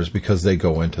players because they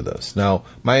go into this? Now,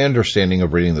 my understanding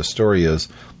of reading the story is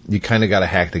you kind of got to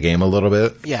hack the game a little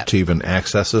bit to even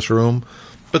access this room.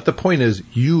 But the point is,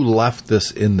 you left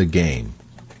this in the game.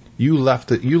 You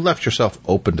left yourself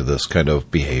open to this kind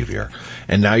of behavior.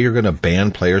 And now you're going to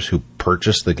ban players who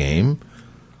purchased the game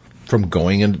from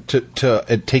going into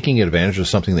taking advantage of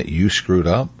something that you screwed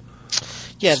up?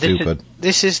 Yeah, stupid.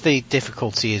 This is the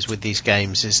difficulty is with these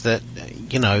games is that,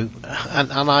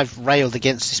 and I've railed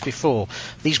against this before,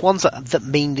 these ones that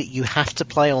mean that you have to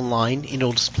play online in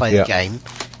order to play the game,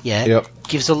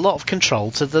 gives a lot of control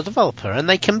to the developer. And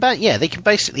they can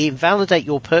basically invalidate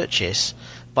your purchase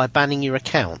by banning your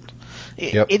account.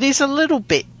 It is a little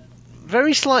bit,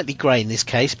 very slightly grey in this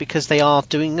case, because they are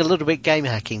doing a little bit game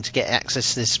hacking to get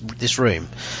access to this room.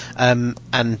 And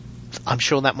I'm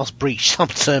sure that must breach some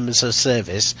terms of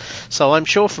service. So I'm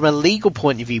sure from a legal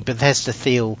point of view, Bethesda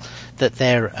feel that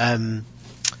they're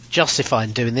justified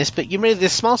in doing this. But the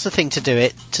smarter thing to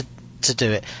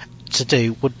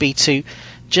do would be to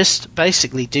just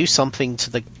basically do something to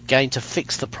the game to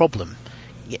fix the problem.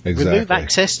 Exactly.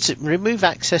 Remove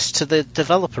access to the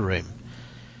developer room.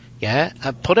 Yeah,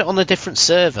 and put it on a different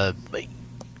server.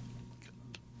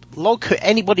 Log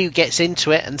anybody who gets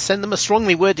into it and send them a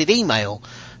strongly worded email.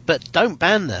 But don't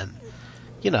ban them,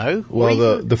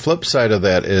 Well, the flip side of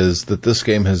that is that this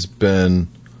game has been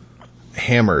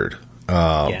hammered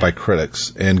by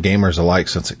critics and gamers alike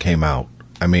since it came out.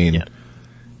 I mean,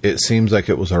 it seems like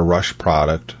it was a rush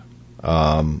product.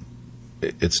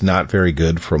 It's not very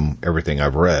good from everything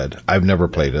I've read. I've never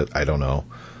played it. I don't know.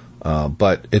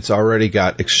 But it's already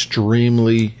got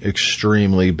extremely,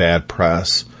 extremely bad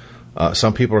press.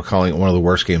 Some people are calling it one of the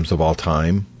worst games of all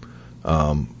time.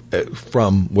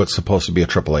 From what's supposed to be a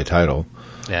AAA title.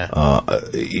 Yeah.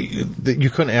 You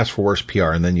couldn't ask for worse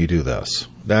PR, and then you do this.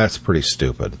 That's pretty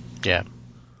stupid. Yeah.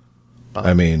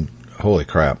 I mean, holy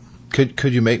crap.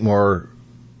 Could you make more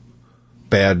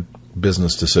bad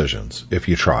business decisions if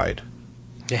you tried?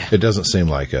 Yeah. It doesn't seem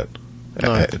like it.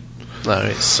 No,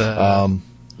 it's...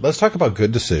 Let's talk about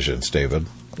good decisions, David.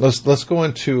 Let's go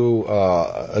into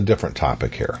a different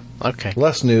topic here. Okay.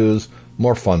 Less news,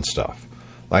 more fun stuff.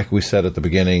 Like we said at the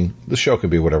beginning, the show could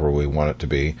be whatever we want it to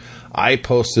be. I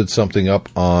posted something up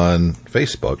on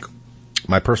Facebook,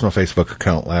 my personal Facebook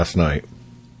account last night.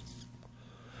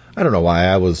 I don't know why.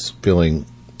 I was feeling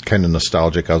kind of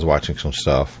nostalgic. I was watching some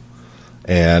stuff.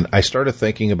 And I started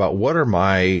thinking about what are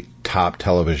my top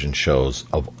television shows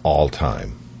of all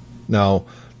time. Now,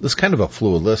 this is kind of a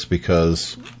fluid list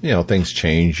because, things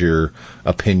change, your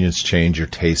opinions change, your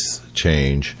tastes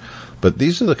change. But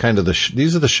these are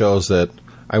these are the shows that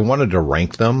I wanted to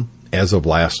rank them as of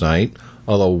last night,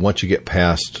 although once you get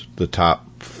past the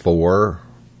top 4,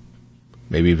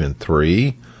 maybe even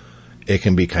 3, it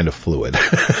can be kind of fluid.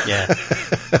 Yeah.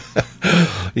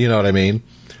 You know what I mean?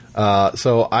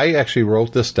 So I actually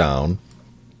wrote this down,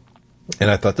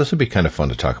 and I thought this would be kind of fun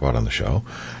to talk about on the show.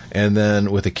 And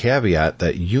then with a caveat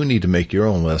that you need to make your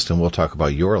own list, and we'll talk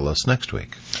about your list next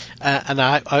week. And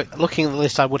I, looking at the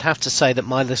list, I would have to say that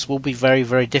my list will be very,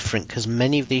 very different because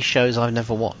many of these shows I've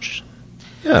never watched.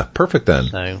 Yeah, perfect then.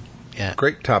 So, yeah.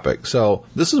 Great topic. So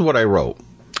this is what I wrote.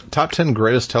 Top 10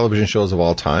 greatest television shows of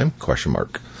all time, ?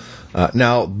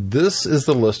 Now, this is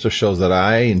the list of shows that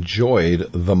I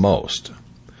enjoyed the most.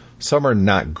 Some are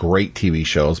not great TV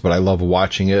shows, but I love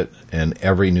watching it and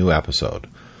every new episode.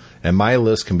 And my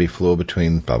list can be fluid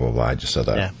between blah, blah, blah. I just said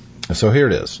that. Yeah. So here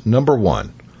it is. Number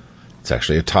 1. It's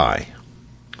actually a tie.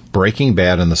 Breaking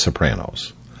Bad and The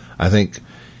Sopranos. I think,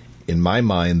 in my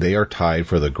mind, they are tied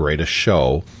for the greatest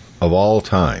show of all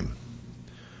time.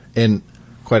 And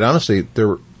quite honestly,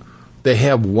 they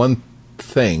have one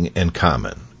thing in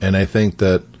common. And I think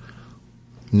that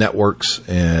networks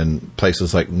and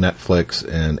places like Netflix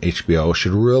and HBO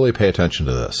should really pay attention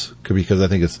to this because I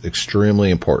think it's extremely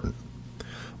important.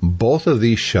 Both of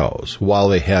these shows, while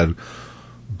they had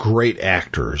great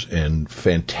actors and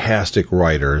fantastic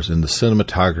writers and the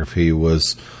cinematography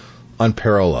was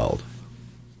unparalleled,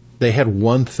 they had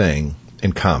one thing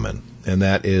in common, and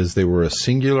that is they were a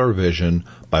singular vision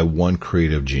by one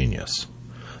creative genius.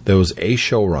 There was a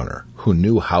showrunner who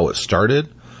knew how it started,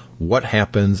 what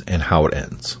happens, and how it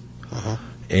ends. Uh-huh.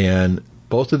 And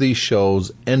both of these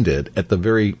shows ended at the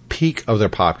very peak of their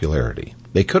popularity.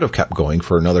 They could have kept going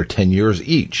for another 10 years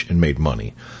each and made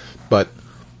money. But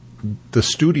the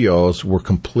studios were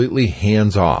completely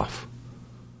hands-off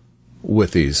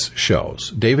with these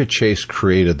shows. David Chase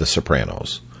created The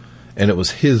Sopranos, and it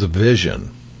was his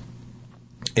vision.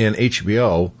 And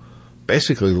HBO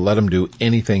basically let him do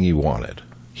anything he wanted.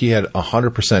 He had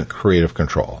 100% creative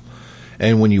control.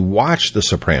 And when you watch The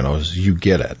Sopranos, you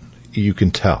get it. You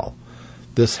can tell.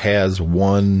 This has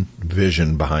one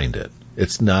vision behind it.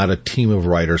 It's not a team of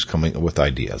writers coming up with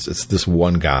ideas. It's this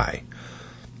one guy.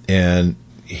 And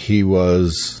he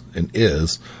was and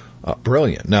is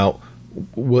brilliant. Now,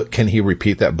 can he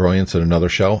repeat that brilliance in another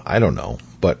show? I don't know.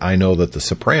 But I know that The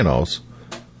Sopranos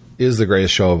is the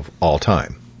greatest show of all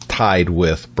time, tied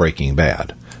with Breaking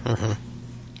Bad. Mm-hmm.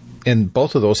 And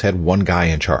both of those had one guy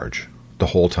in charge the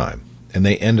whole time. And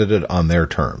they ended it on their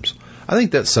terms. I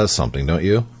think that says something, don't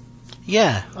you?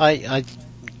 Yeah,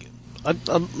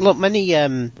 look,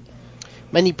 many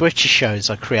British shows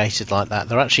are created like that.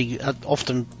 They're actually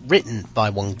often written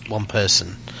by one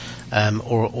person,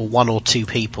 or one or two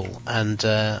people, and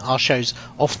our shows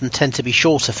often tend to be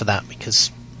shorter for that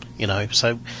because,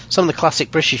 so some of the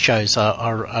classic British shows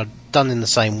are done in the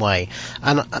same way.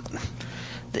 And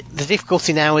the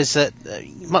difficulty now is that,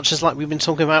 much as like we've been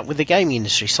talking about with the gaming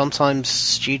industry, sometimes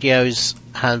studios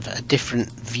have a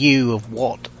different view of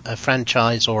what a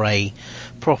franchise or a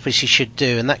property should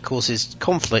do, and that causes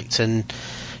conflict, and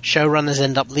showrunners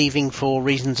end up leaving for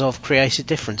reasons of creative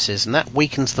differences, and that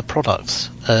weakens the product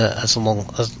in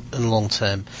the long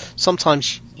term.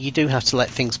 Sometimes you do have to let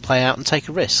things play out and take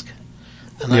a risk.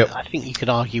 And yep. I think you could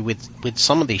argue with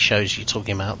some of these shows you're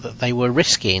talking about that they were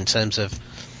risky in terms of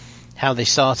how they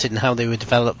started and how they were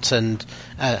developed, and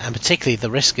particularly the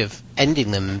risk of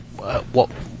ending them.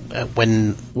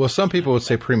 When some people would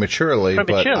say prematurely,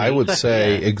 but I would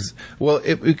say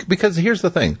because here's the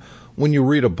thing: when you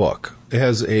read a book, it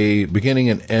has a beginning,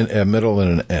 and a middle,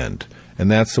 and an end,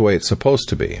 and that's the way it's supposed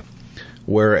to be.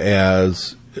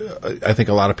 Whereas I think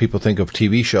a lot of people think of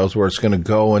TV shows where it's going to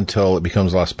go until it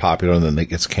becomes less popular and then it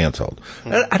gets canceled.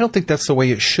 I don't think that's the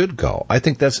way it should go. I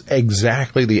think that's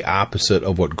exactly the opposite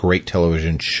of what great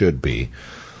television should be.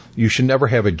 You should never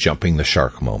have a jumping the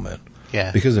shark moment.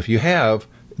 Yeah. Because if you have,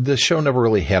 the show never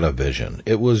really had a vision.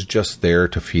 It was just there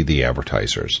to feed the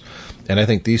advertisers. And I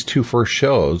think these two first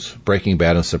shows, Breaking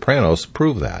Bad and Sopranos,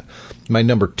 prove that. My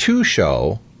number 2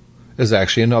 show is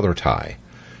actually another tie.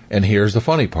 And here's the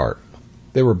funny part.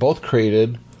 They were both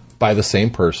created by the same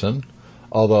person,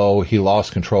 although he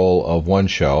lost control of one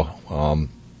show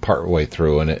partway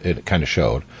through, and it kind of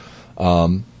showed.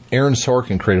 Aaron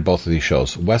Sorkin created both of these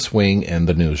shows, West Wing and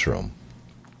The Newsroom.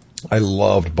 I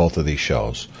loved both of these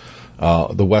shows.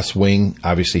 The West Wing,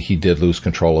 obviously, he did lose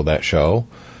control of that show,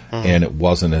 and it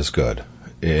wasn't as good.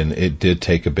 And it did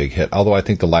take a big hit. Although I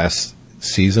think the last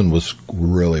season was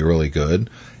really, really good,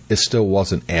 it still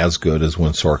wasn't as good as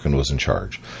when Sorkin was in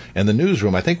charge. And The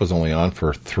Newsroom, I think, was only on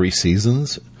for 3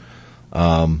 seasons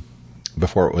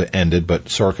before it ended, but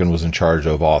Sorkin was in charge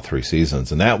of all 3 seasons,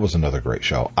 and that was another great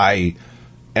show. I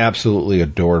absolutely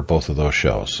adored both of those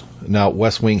shows. Now,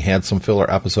 West Wing had some filler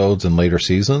episodes in later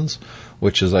seasons,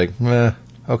 which is like,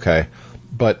 okay.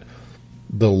 But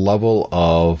the level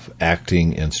of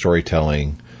acting and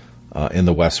storytelling in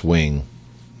the West Wing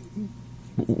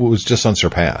was just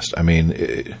unsurpassed. I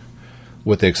mean,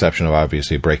 with the exception of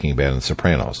obviously Breaking Bad and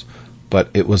Sopranos, but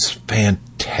it was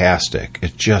fantastic.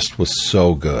 It just was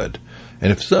so good.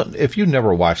 And if you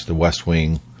never watched The West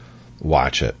Wing,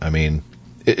 watch it. I mean,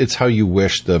 it's how you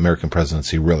wish the American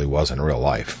presidency really was in real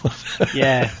life.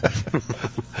 Yeah.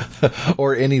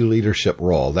 Or any leadership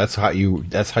role. That's how you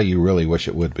really wish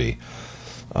it would be.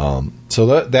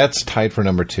 So that's tied for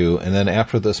number 2. And then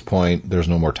after this point, there's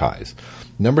no more ties.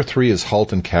 Number 3 is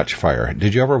 *Halt and Catch Fire*.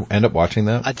 Did you ever end up watching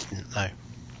that? I didn't, no.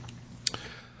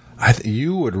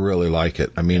 You would really like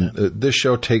it. I mean, this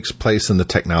show takes place in the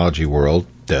technology world,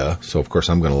 so of course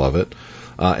I'm going to love it.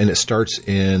 And it starts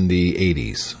in the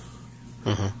 80s.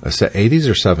 Mm-hmm. Is that 80s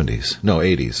or 70s? No,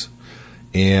 80s.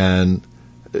 And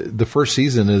the first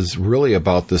season is really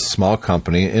about this small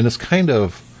company, and it's kind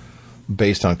of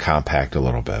based on Compaq a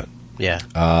little bit.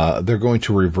 Yeah. They're going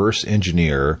to reverse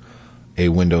engineer a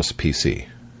Windows PC.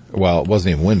 Well, it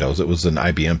wasn't even Windows. It was an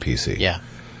IBM PC. Yeah.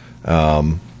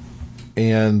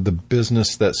 And the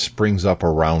business that springs up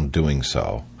around doing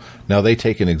so. Now, they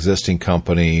take an existing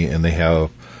company, and they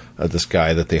have this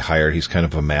guy that they hired. He's kind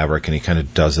of a maverick, and he kind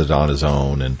of does it on his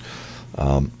own.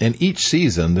 And each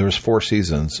season, there's 4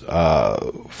 seasons,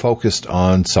 focused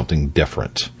on something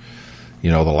different.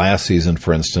 The last season,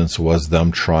 for instance, was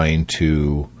them trying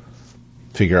to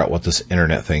figure out what this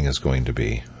internet thing is going to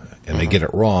be. And they get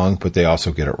it wrong, but they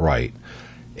also get it right.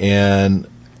 And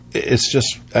it's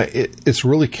just, it's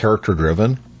really character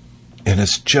driven, and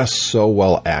it's just so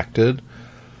well acted.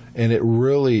 And it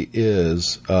really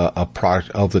is a product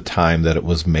of the time that it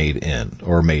was made in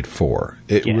or made for.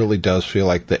 It really does feel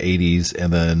like the 80s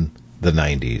and then the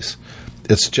 90s.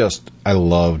 It's just, I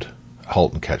loved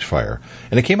 *Halt and Catch Fire*.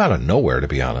 And it came out of nowhere, to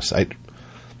be honest.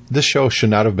 This show should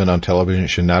not have been on television. It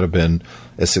should not have been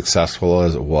as successful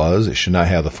as it was. It should not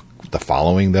have the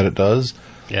following that it does.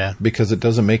 Yeah. Because it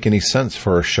doesn't make any sense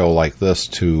for a show like this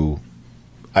to...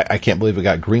 I can't believe it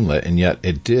got greenlit, and yet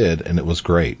it did, and it was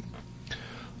great.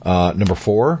 Number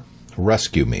 4,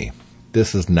 Rescue Me.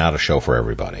 This is not a show for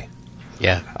everybody.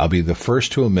 Yeah. I'll be the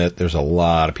first to admit there's a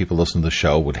lot of people listening to the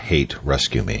show would hate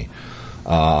Rescue Me.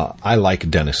 I like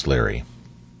Dennis Leary.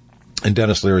 And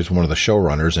Dennis Leary is one of the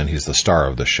showrunners, and he's the star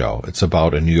of the show. It's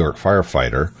about a New York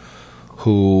firefighter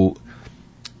who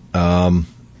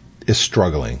is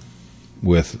struggling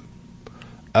with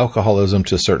alcoholism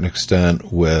to a certain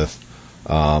extent, with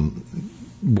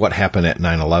what happened at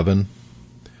 9/11.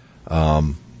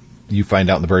 You find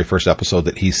out in the very first episode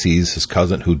that he sees his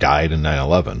cousin who died in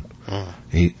 9/11.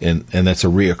 And that's a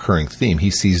reoccurring theme.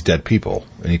 He sees dead people,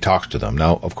 and he talks to them.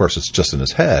 Now, of course, it's just in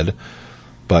his head,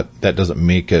 but that doesn't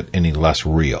make it any less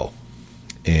real.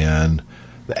 And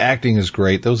the acting is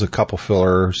great. There was a couple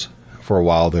fillers for a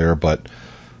while there, but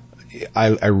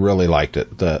I really liked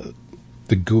it. The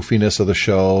goofiness of the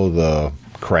show, the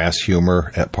crass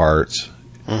humor at parts.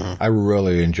 I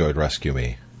really enjoyed Rescue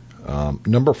Me.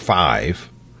 Number 5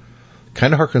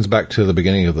 kind of harkens back to the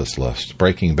beginning of this list.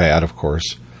 Breaking Bad, of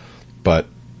course. But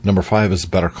number 5 is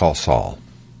Better Call Saul.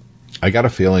 I got a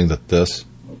feeling that this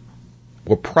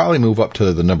will probably move up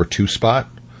to the number 2 spot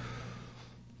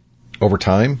over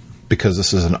time, because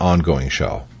this is an ongoing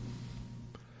show.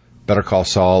 Better Call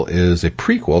Saul is a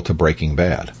prequel to Breaking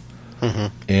Bad.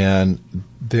 And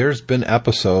there's been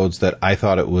episodes that I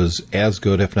thought it was as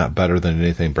good, if not better, than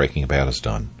anything Breaking Bad has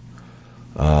done.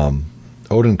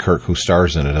 Odenkirk, who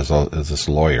stars in it as this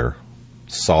lawyer,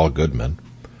 Saul Goodman.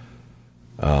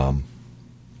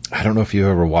 I don't know if you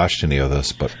ever watched any of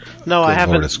this, but no, I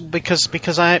haven't,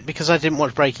 because I didn't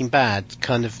watch Breaking Bad.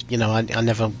 Kind of, I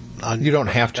never. You don't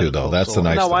have to, though. That's the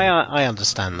nice thing. No, I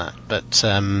understand that, but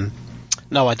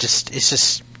no, it's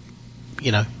just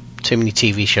too many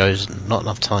TV shows, not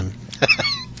enough time.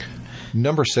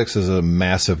 Number 6 is a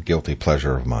massive guilty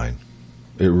pleasure of mine.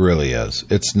 It really is.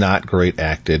 It's not great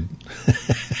acted.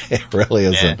 It really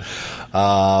isn't.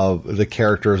 The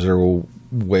characters are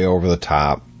way over the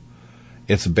top.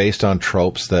 It's based on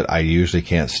tropes that I usually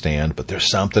can't stand, but there's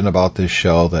something about this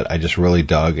show that I just really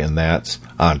dug, and that's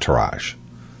Entourage.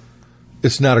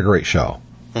 It's not a great show.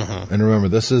 And remember,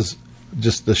 this is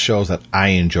just the shows that I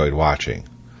enjoyed watching.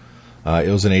 It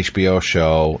was an HBO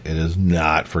show. It is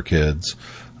not for kids.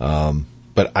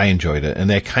 But I enjoyed it. And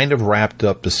they kind of wrapped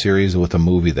up the series with a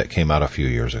movie that came out a few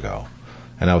years ago.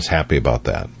 And I was happy about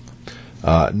that.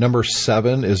 Number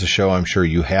 7 is a show I'm sure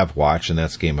you have watched, and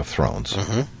that's Game of Thrones.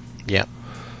 Yeah.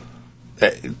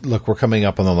 Look, we're coming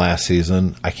up on the last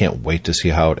season. I can't wait to see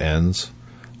how it ends.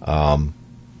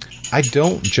 I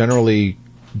don't generally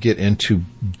get into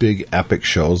big epic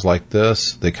shows like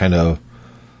this. They kind of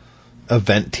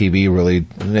event TV really,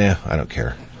 I don't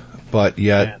care. But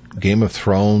yet, Game of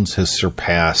Thrones has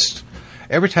surpassed.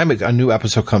 Every time a new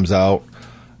episode comes out,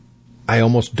 I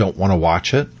almost don't want to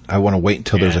watch it. I want to wait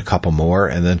until there's a couple more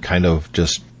and then kind of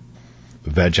just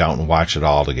veg out and watch it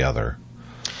all together.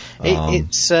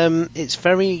 It's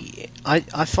very.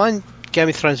 I find Game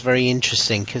of Thrones very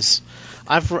interesting because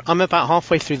I'm about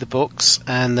halfway through the books,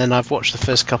 and then I've watched the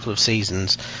first couple of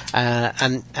seasons,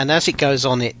 and as it goes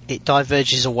on, it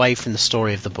diverges away from the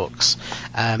story of the books.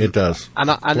 It does.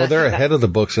 Well, they're ahead of the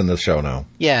books in this show now.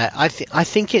 Yeah, I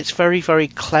think it's very, very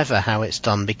clever how it's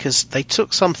done, because they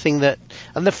took something that,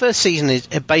 and the first season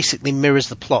it basically mirrors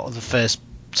the plot of the first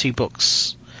 2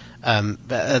 books.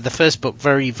 The first book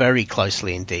very, very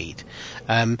closely indeed.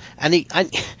 And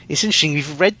it's interesting,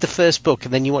 you've read the first book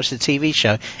and then you watch the TV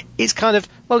show, it's kind of,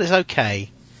 well, it's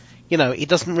okay. It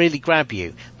doesn't really grab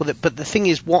you. But the thing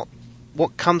is, what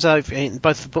comes over in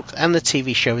both the books and the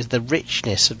TV show is the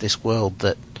richness of this world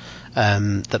that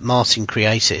Martin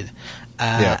created.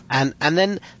 And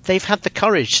then they've had the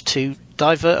courage to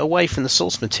divert away from the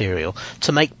source material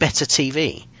to make better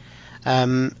TV.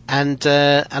 And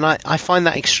I find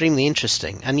that extremely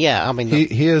interesting. And I mean,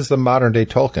 he is the modern day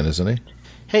Tolkien, isn't he?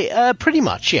 Hey, pretty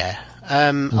much, yeah.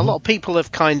 A lot of people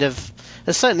have kind of,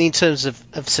 certainly in terms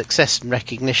of success and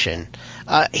recognition,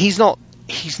 he's not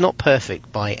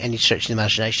perfect by any stretch of the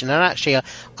imagination. And actually,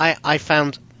 I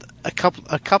found a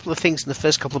couple of things in the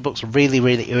first couple of books are really,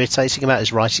 really irritating about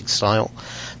his writing style.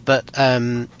 But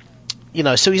so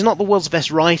he's not the world's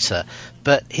best writer,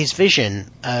 but his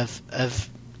vision of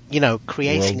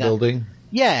creating world building.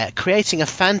 Creating a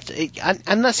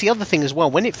and that's the other thing as well.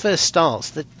 When it first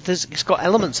starts, it's got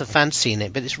elements of fantasy in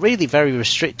it, but it's really very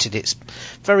restricted. It's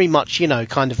very much,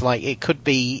 kind of like it could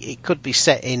be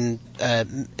set in,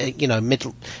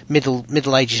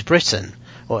 Middle Ages Britain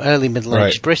or early Middle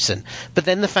Ages Britain. But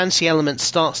then the fantasy element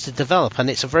starts to develop, and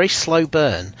it's a very slow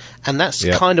burn, and that's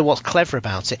kind of what's clever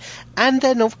about it. And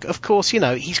then, of course,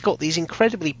 he's got these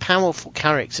incredibly powerful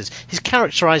characters. His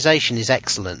characterization is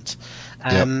excellent.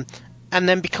 And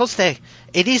then because it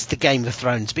is the Game of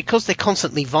Thrones, because they're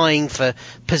constantly vying for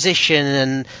position,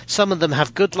 and some of them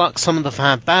have good luck, some of them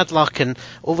have bad luck, and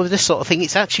all of this sort of thing,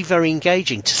 it's actually very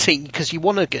engaging to see, because you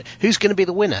want to get who's going to be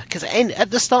the winner. Because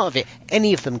at the start of it,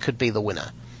 any of them could be the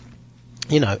winner.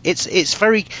 It's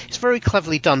very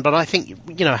cleverly done. But I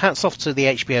think, hats off to the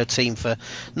HBO team for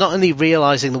not only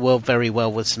realising the world very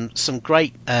well with some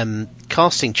great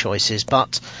casting choices,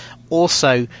 but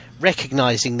also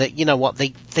recognising that,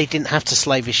 they didn't have to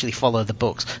slavishly follow the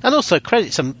books. And also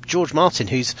credit to George Martin,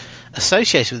 who's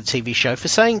associated with the TV show, for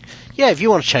saying, if you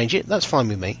want to change it, that's fine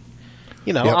with me.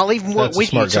 I'll even work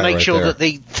with you to make sure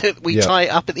that we tie it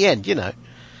up at the end,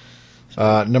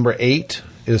 Number 8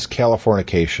 is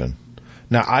Californication.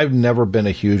 Now, I've never been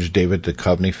a huge David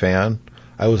Duchovny fan.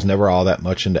 I was never all that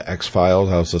much into X-Files.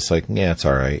 I was just like, it's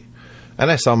all right. And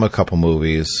I saw him in a couple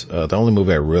movies. The only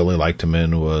movie I really liked him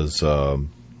in was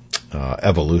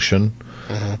Evolution,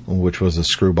 which was a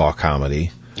screwball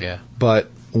comedy. Yeah.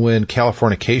 But when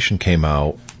Californication came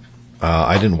out,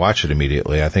 I didn't watch it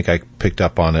immediately. I think I picked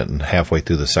up on it halfway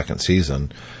through the second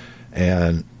season.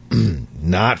 And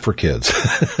not for kids.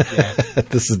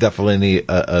 This is definitely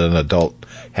an adult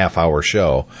half-hour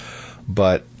show.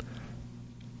 But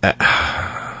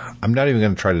I'm not even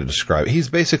going to try to describe it. He's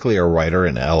basically a writer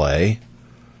in L.A.,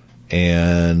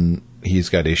 and he's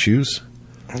got issues.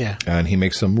 Yeah. And he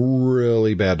makes some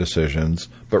really bad decisions.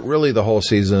 But really the whole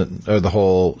season, or the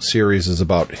whole series, is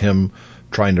about him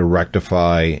trying to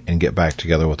rectify and get back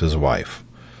together with his wife,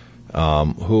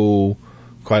 who,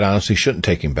 quite honestly, shouldn't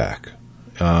take him back.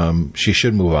 She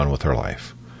should move on with her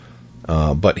life.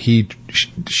 But she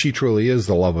truly is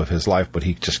the love of his life, but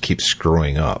he just keeps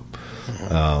screwing up.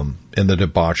 And the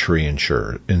debauchery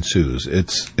ensues.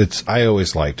 I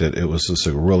always liked it. It was just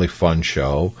a really fun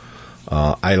show.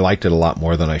 I liked it a lot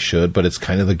more than I should, but it's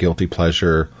kind of the guilty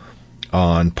pleasure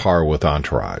on par with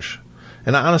Entourage.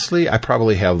 And honestly, I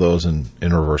probably have those in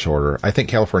reverse order. I think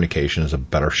Californication is a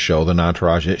better show than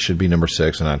Entourage. It should be number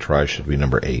 6, and Entourage should be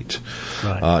number 8.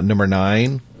 Right. Number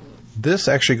 9, this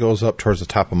actually goes up towards the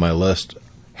top of my list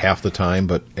half the time,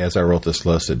 but as I wrote this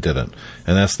list, it didn't.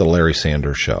 And that's the Larry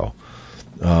Sanders Show.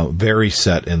 Very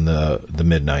set in the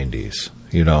mid-90s,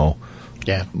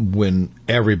 Yeah. when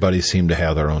everybody seemed to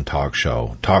have their own talk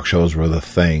show. Talk shows were the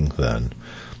thing then.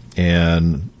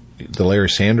 And the Larry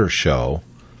Sanders Show,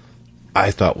 I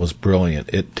thought, was brilliant.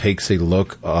 It takes a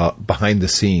look behind the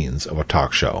scenes of a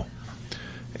talk show.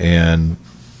 And,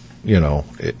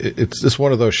 it's just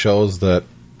one of those shows that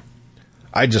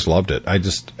I just loved it.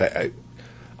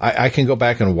 I can go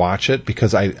back and watch it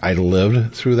because I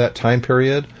lived through that time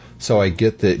period. So I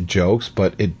get the jokes,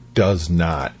 but it does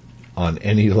not on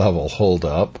any level hold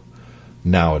up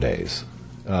nowadays.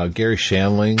 Gary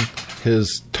Shandling,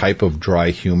 his type of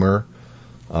dry humor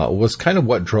was kind of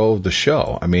what drove the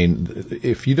show. I mean,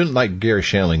 if you didn't like Gary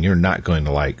Shandling, you're not going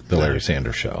to like the Larry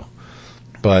Sanders Show.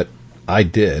 But I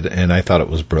did, and I thought it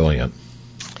was brilliant.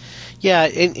 Yeah,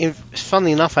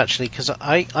 funnily enough, actually, because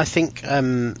I think,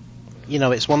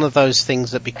 it's one of those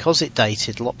things that because it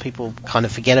dated, a lot of people kind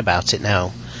of forget about it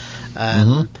now.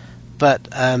 But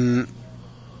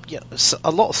so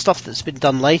a lot of stuff that's been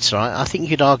done later, I think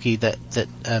you'd argue that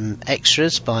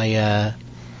Extras by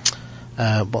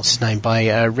what's his name,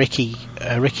 by Ricky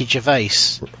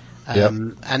Gervais,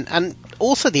 and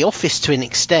also The Office to an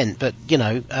extent, but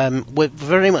we're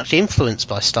very much influenced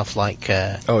by stuff like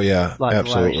like absolutely.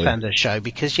 the Larry Sanders Show,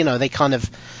 because they kind of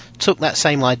took that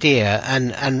same idea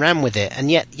and ran with it, and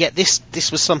yet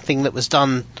this was something that was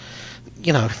done.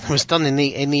 Was done in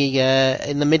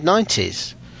the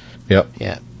mid-90s. Yep.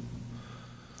 Yeah.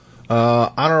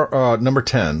 Number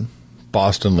 10,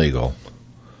 Boston Legal.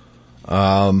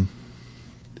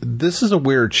 This is a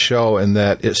weird show in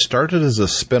that it started as a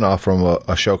spin-off from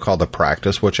a show called The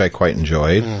Practice, which I quite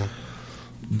enjoyed.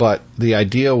 But the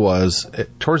idea was,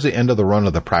 towards the end of the run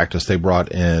of The Practice, they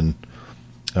brought in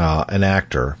an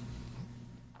actor,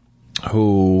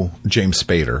 James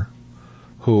Spader,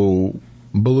 who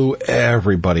blew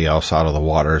everybody else out of the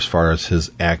water as far as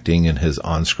his acting and his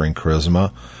on-screen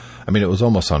charisma. I mean, it was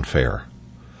almost unfair.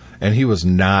 And he was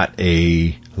not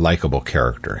a likable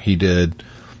character. He did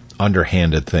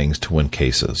underhanded things to win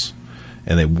cases.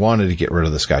 And they wanted to get rid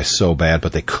of this guy so bad,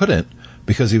 but they couldn't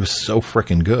because he was so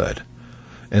freaking good.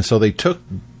 And so they took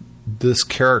this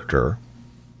character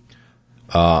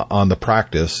on the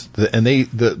practice, and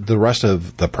the rest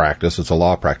of the practice, it's a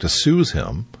law practice, sues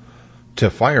him to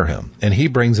fire him. And he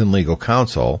brings in legal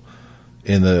counsel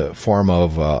in the form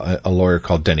of a lawyer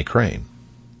called Denny Crane.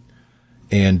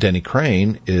 And Denny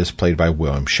Crane is played by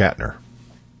William Shatner.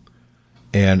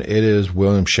 And it is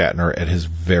William Shatner at his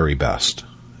very best.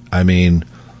 I mean,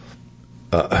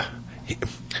 how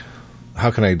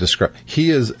can I describe? He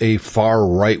is a far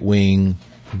right-wing,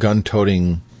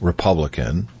 gun-toting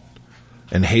Republican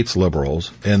and hates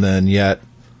liberals. And then yet,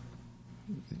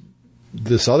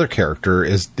 this other character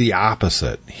is the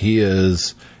opposite. He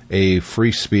is a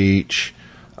free speech,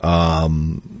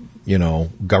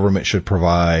 government should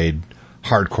provide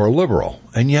hardcore liberal.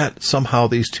 And yet, somehow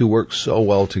these two work so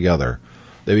well together.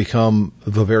 They become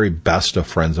the very best of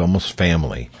friends, almost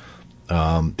family.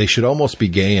 They should almost be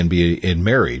gay and be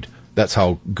married. That's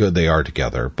how good they are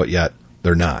together. But yet,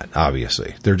 they're not,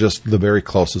 obviously. They're just the very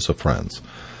closest of friends.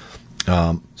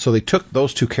 So they took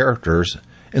those two characters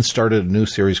and started a new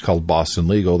series called Boston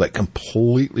Legal that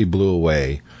completely blew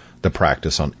away the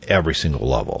practice on every single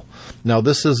level. Now,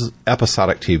 this is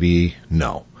episodic TV?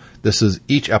 No. This is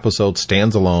each episode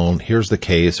stands alone. Here's the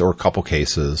case or a couple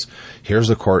cases. Here's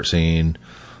the court scene.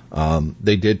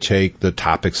 They did take the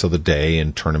topics of the day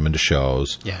and turn them into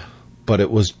shows. Yeah. But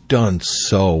it was done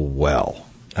so well.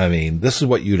 I mean, this is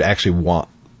what you'd actually want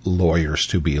lawyers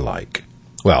to be like.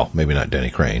 Well, maybe not Denny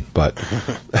Crane, but,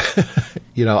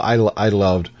 I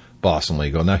loved Boston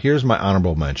Legal. Now, here's my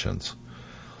honorable mentions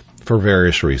for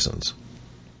various reasons.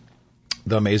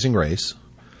 The Amazing Race.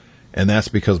 And that's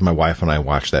because my wife and I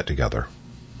watched that together.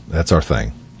 That's our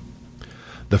thing.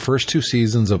 The first two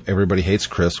seasons of Everybody Hates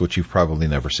Chris, which you've probably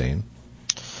never seen.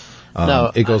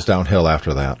 No. It goes downhill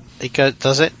after that.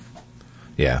 Does it?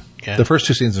 Yeah. The first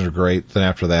two seasons are great. Then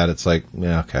after that, it's like,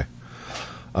 yeah, okay.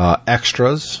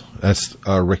 Extras. That's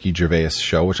a Ricky Gervais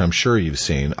show, which I'm sure you've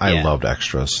seen. I loved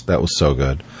Extras. That was so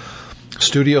good.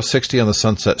 Studio 60 on the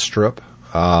Sunset Strip.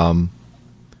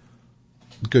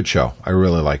 Good show. I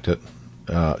really liked it.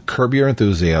 Curb Your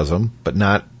Enthusiasm, but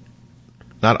not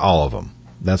all of them.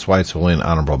 That's why it's only in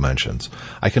honorable mentions.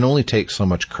 I can only take so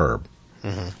much Curb,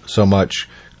 so much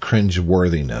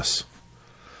cringe-worthiness.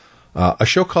 A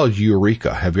show called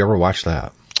Eureka. Have you ever watched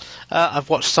that? I've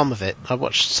watched some of it. I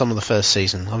watched some of the first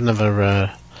season. I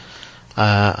never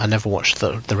watched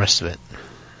the rest of it.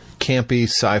 Campy,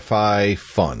 sci-fi,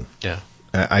 fun. Yeah.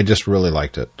 I just really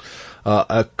liked it.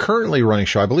 A currently running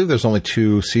show, I believe there's only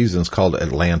 2 seasons, called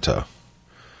Atlanta.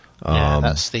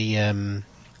 That's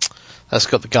that's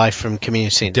got the guy from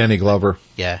Community. Danny Glover.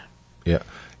 Yeah. Yeah.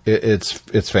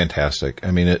 It's fantastic.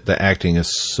 I mean, the acting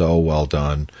is so well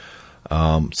done.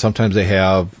 Sometimes they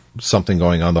have something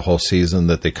going on the whole season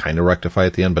that they kind of rectify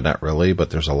at the end, but not really. But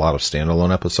there's a lot of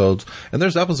standalone episodes. And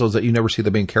there's episodes that you never see the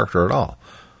main character at all.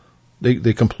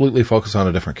 They completely focus on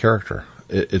a different character.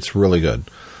 It's really good.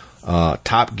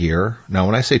 Top Gear. Now,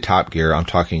 when I say Top Gear, I'm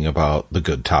talking about the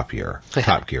good Top Gear.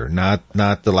 Top Gear, not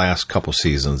the last couple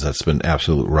seasons. That's been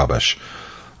absolute rubbish.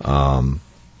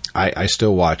 I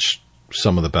still watch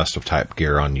some of the best of Top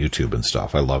Gear on YouTube and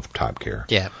stuff. I love Top Gear.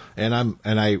 Yeah, and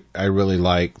I really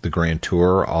like the Grand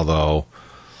Tour. Although,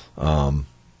 I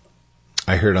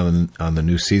heard on the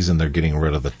new season they're getting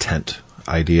rid of the tent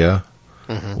idea,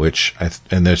 which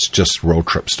and there's just road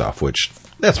trip stuff, which.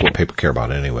 That's what people care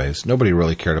about anyways. Nobody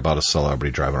really cared about a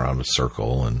celebrity driving around with a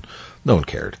circle, and no one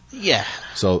cared. Yeah.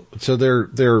 So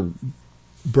they're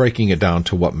breaking it down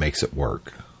to what makes it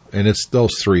work. And it's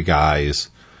those 3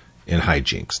 guys in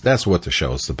hijinks. That's what the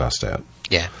show is the best at.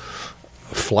 Yeah.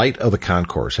 Flight of the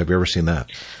Conchords. Have you ever seen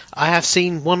that? I have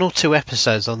seen 1 or 2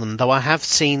 episodes of them, though I have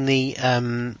seen the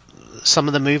some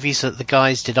of the movies that the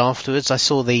guys did afterwards. I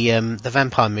saw the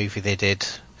vampire movie they did.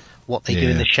 What They Do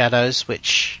in the Shadows,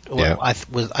 which I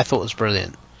thought was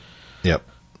brilliant. Yep.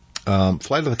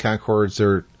 Flight of the Conchords,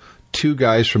 they're 2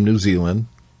 guys from New Zealand.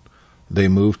 They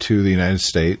moved to the United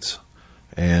States,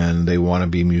 and they want to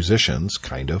be musicians,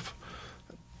 kind of.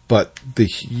 But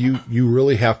you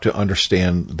really have to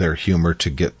understand their humor to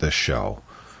get this show.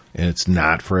 And it's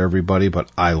not for everybody, but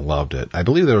I loved it. I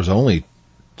believe there was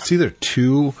it's either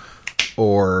 2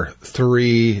 or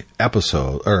 3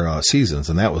 episodes or seasons,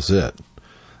 and that was it.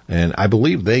 And I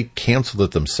believe they canceled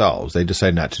it themselves. They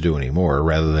decided not to do anymore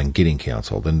rather than getting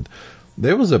canceled. And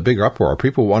there was a big uproar.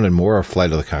 People wanted more of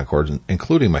Flight of the Conchords,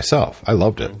 including myself. I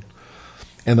loved it.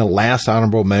 And the last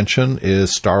honorable mention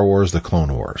is Star Wars: The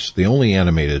Clone Wars, the only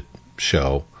animated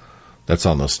show that's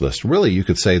on this list. Really, you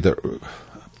could say that,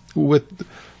 with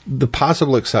the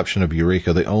possible exception of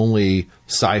Eureka, the only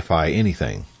sci-fi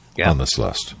anything on this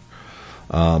list.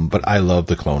 But I love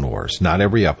The Clone Wars. Not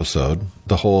every episode.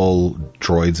 The whole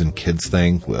droids and kids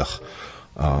thing.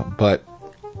 But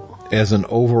as an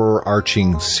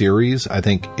overarching series, I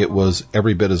think it was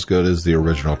every bit as good as the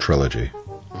original trilogy.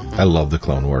 I love The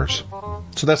Clone Wars.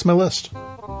 So that's my list.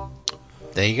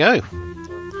 There you go.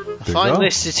 A fine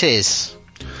list it is.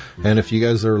 And if you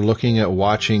guys are looking at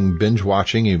binge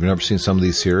watching, you've never seen some of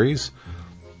these series,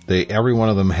 every one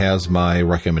of them has my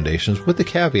recommendations with the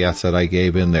caveats that I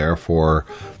gave in there for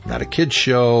not a kid's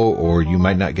show, or you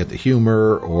might not get the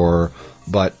humor,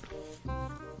 but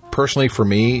personally for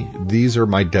me, these are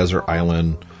my desert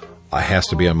island. It has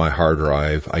to be on my hard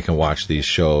drive. I can watch these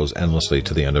shows endlessly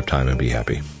to the end of time and be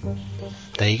happy.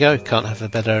 There you go. Can't have a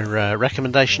better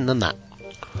recommendation than that.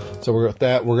 So with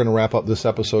that, we're going to wrap up this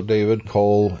episode, David.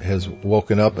 Cole has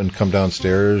woken up and come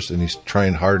downstairs, and he's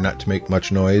trying hard not to make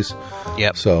much noise.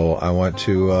 Yep. So I want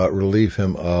to relieve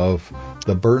him of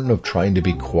the burden of trying to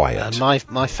be quiet.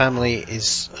 My family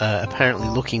is apparently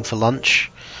looking for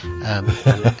lunch, and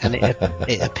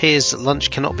it appears that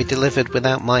lunch cannot be delivered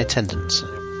without my attendance.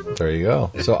 There you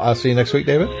go. So I'll see you next week,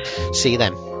 David. See you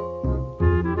then.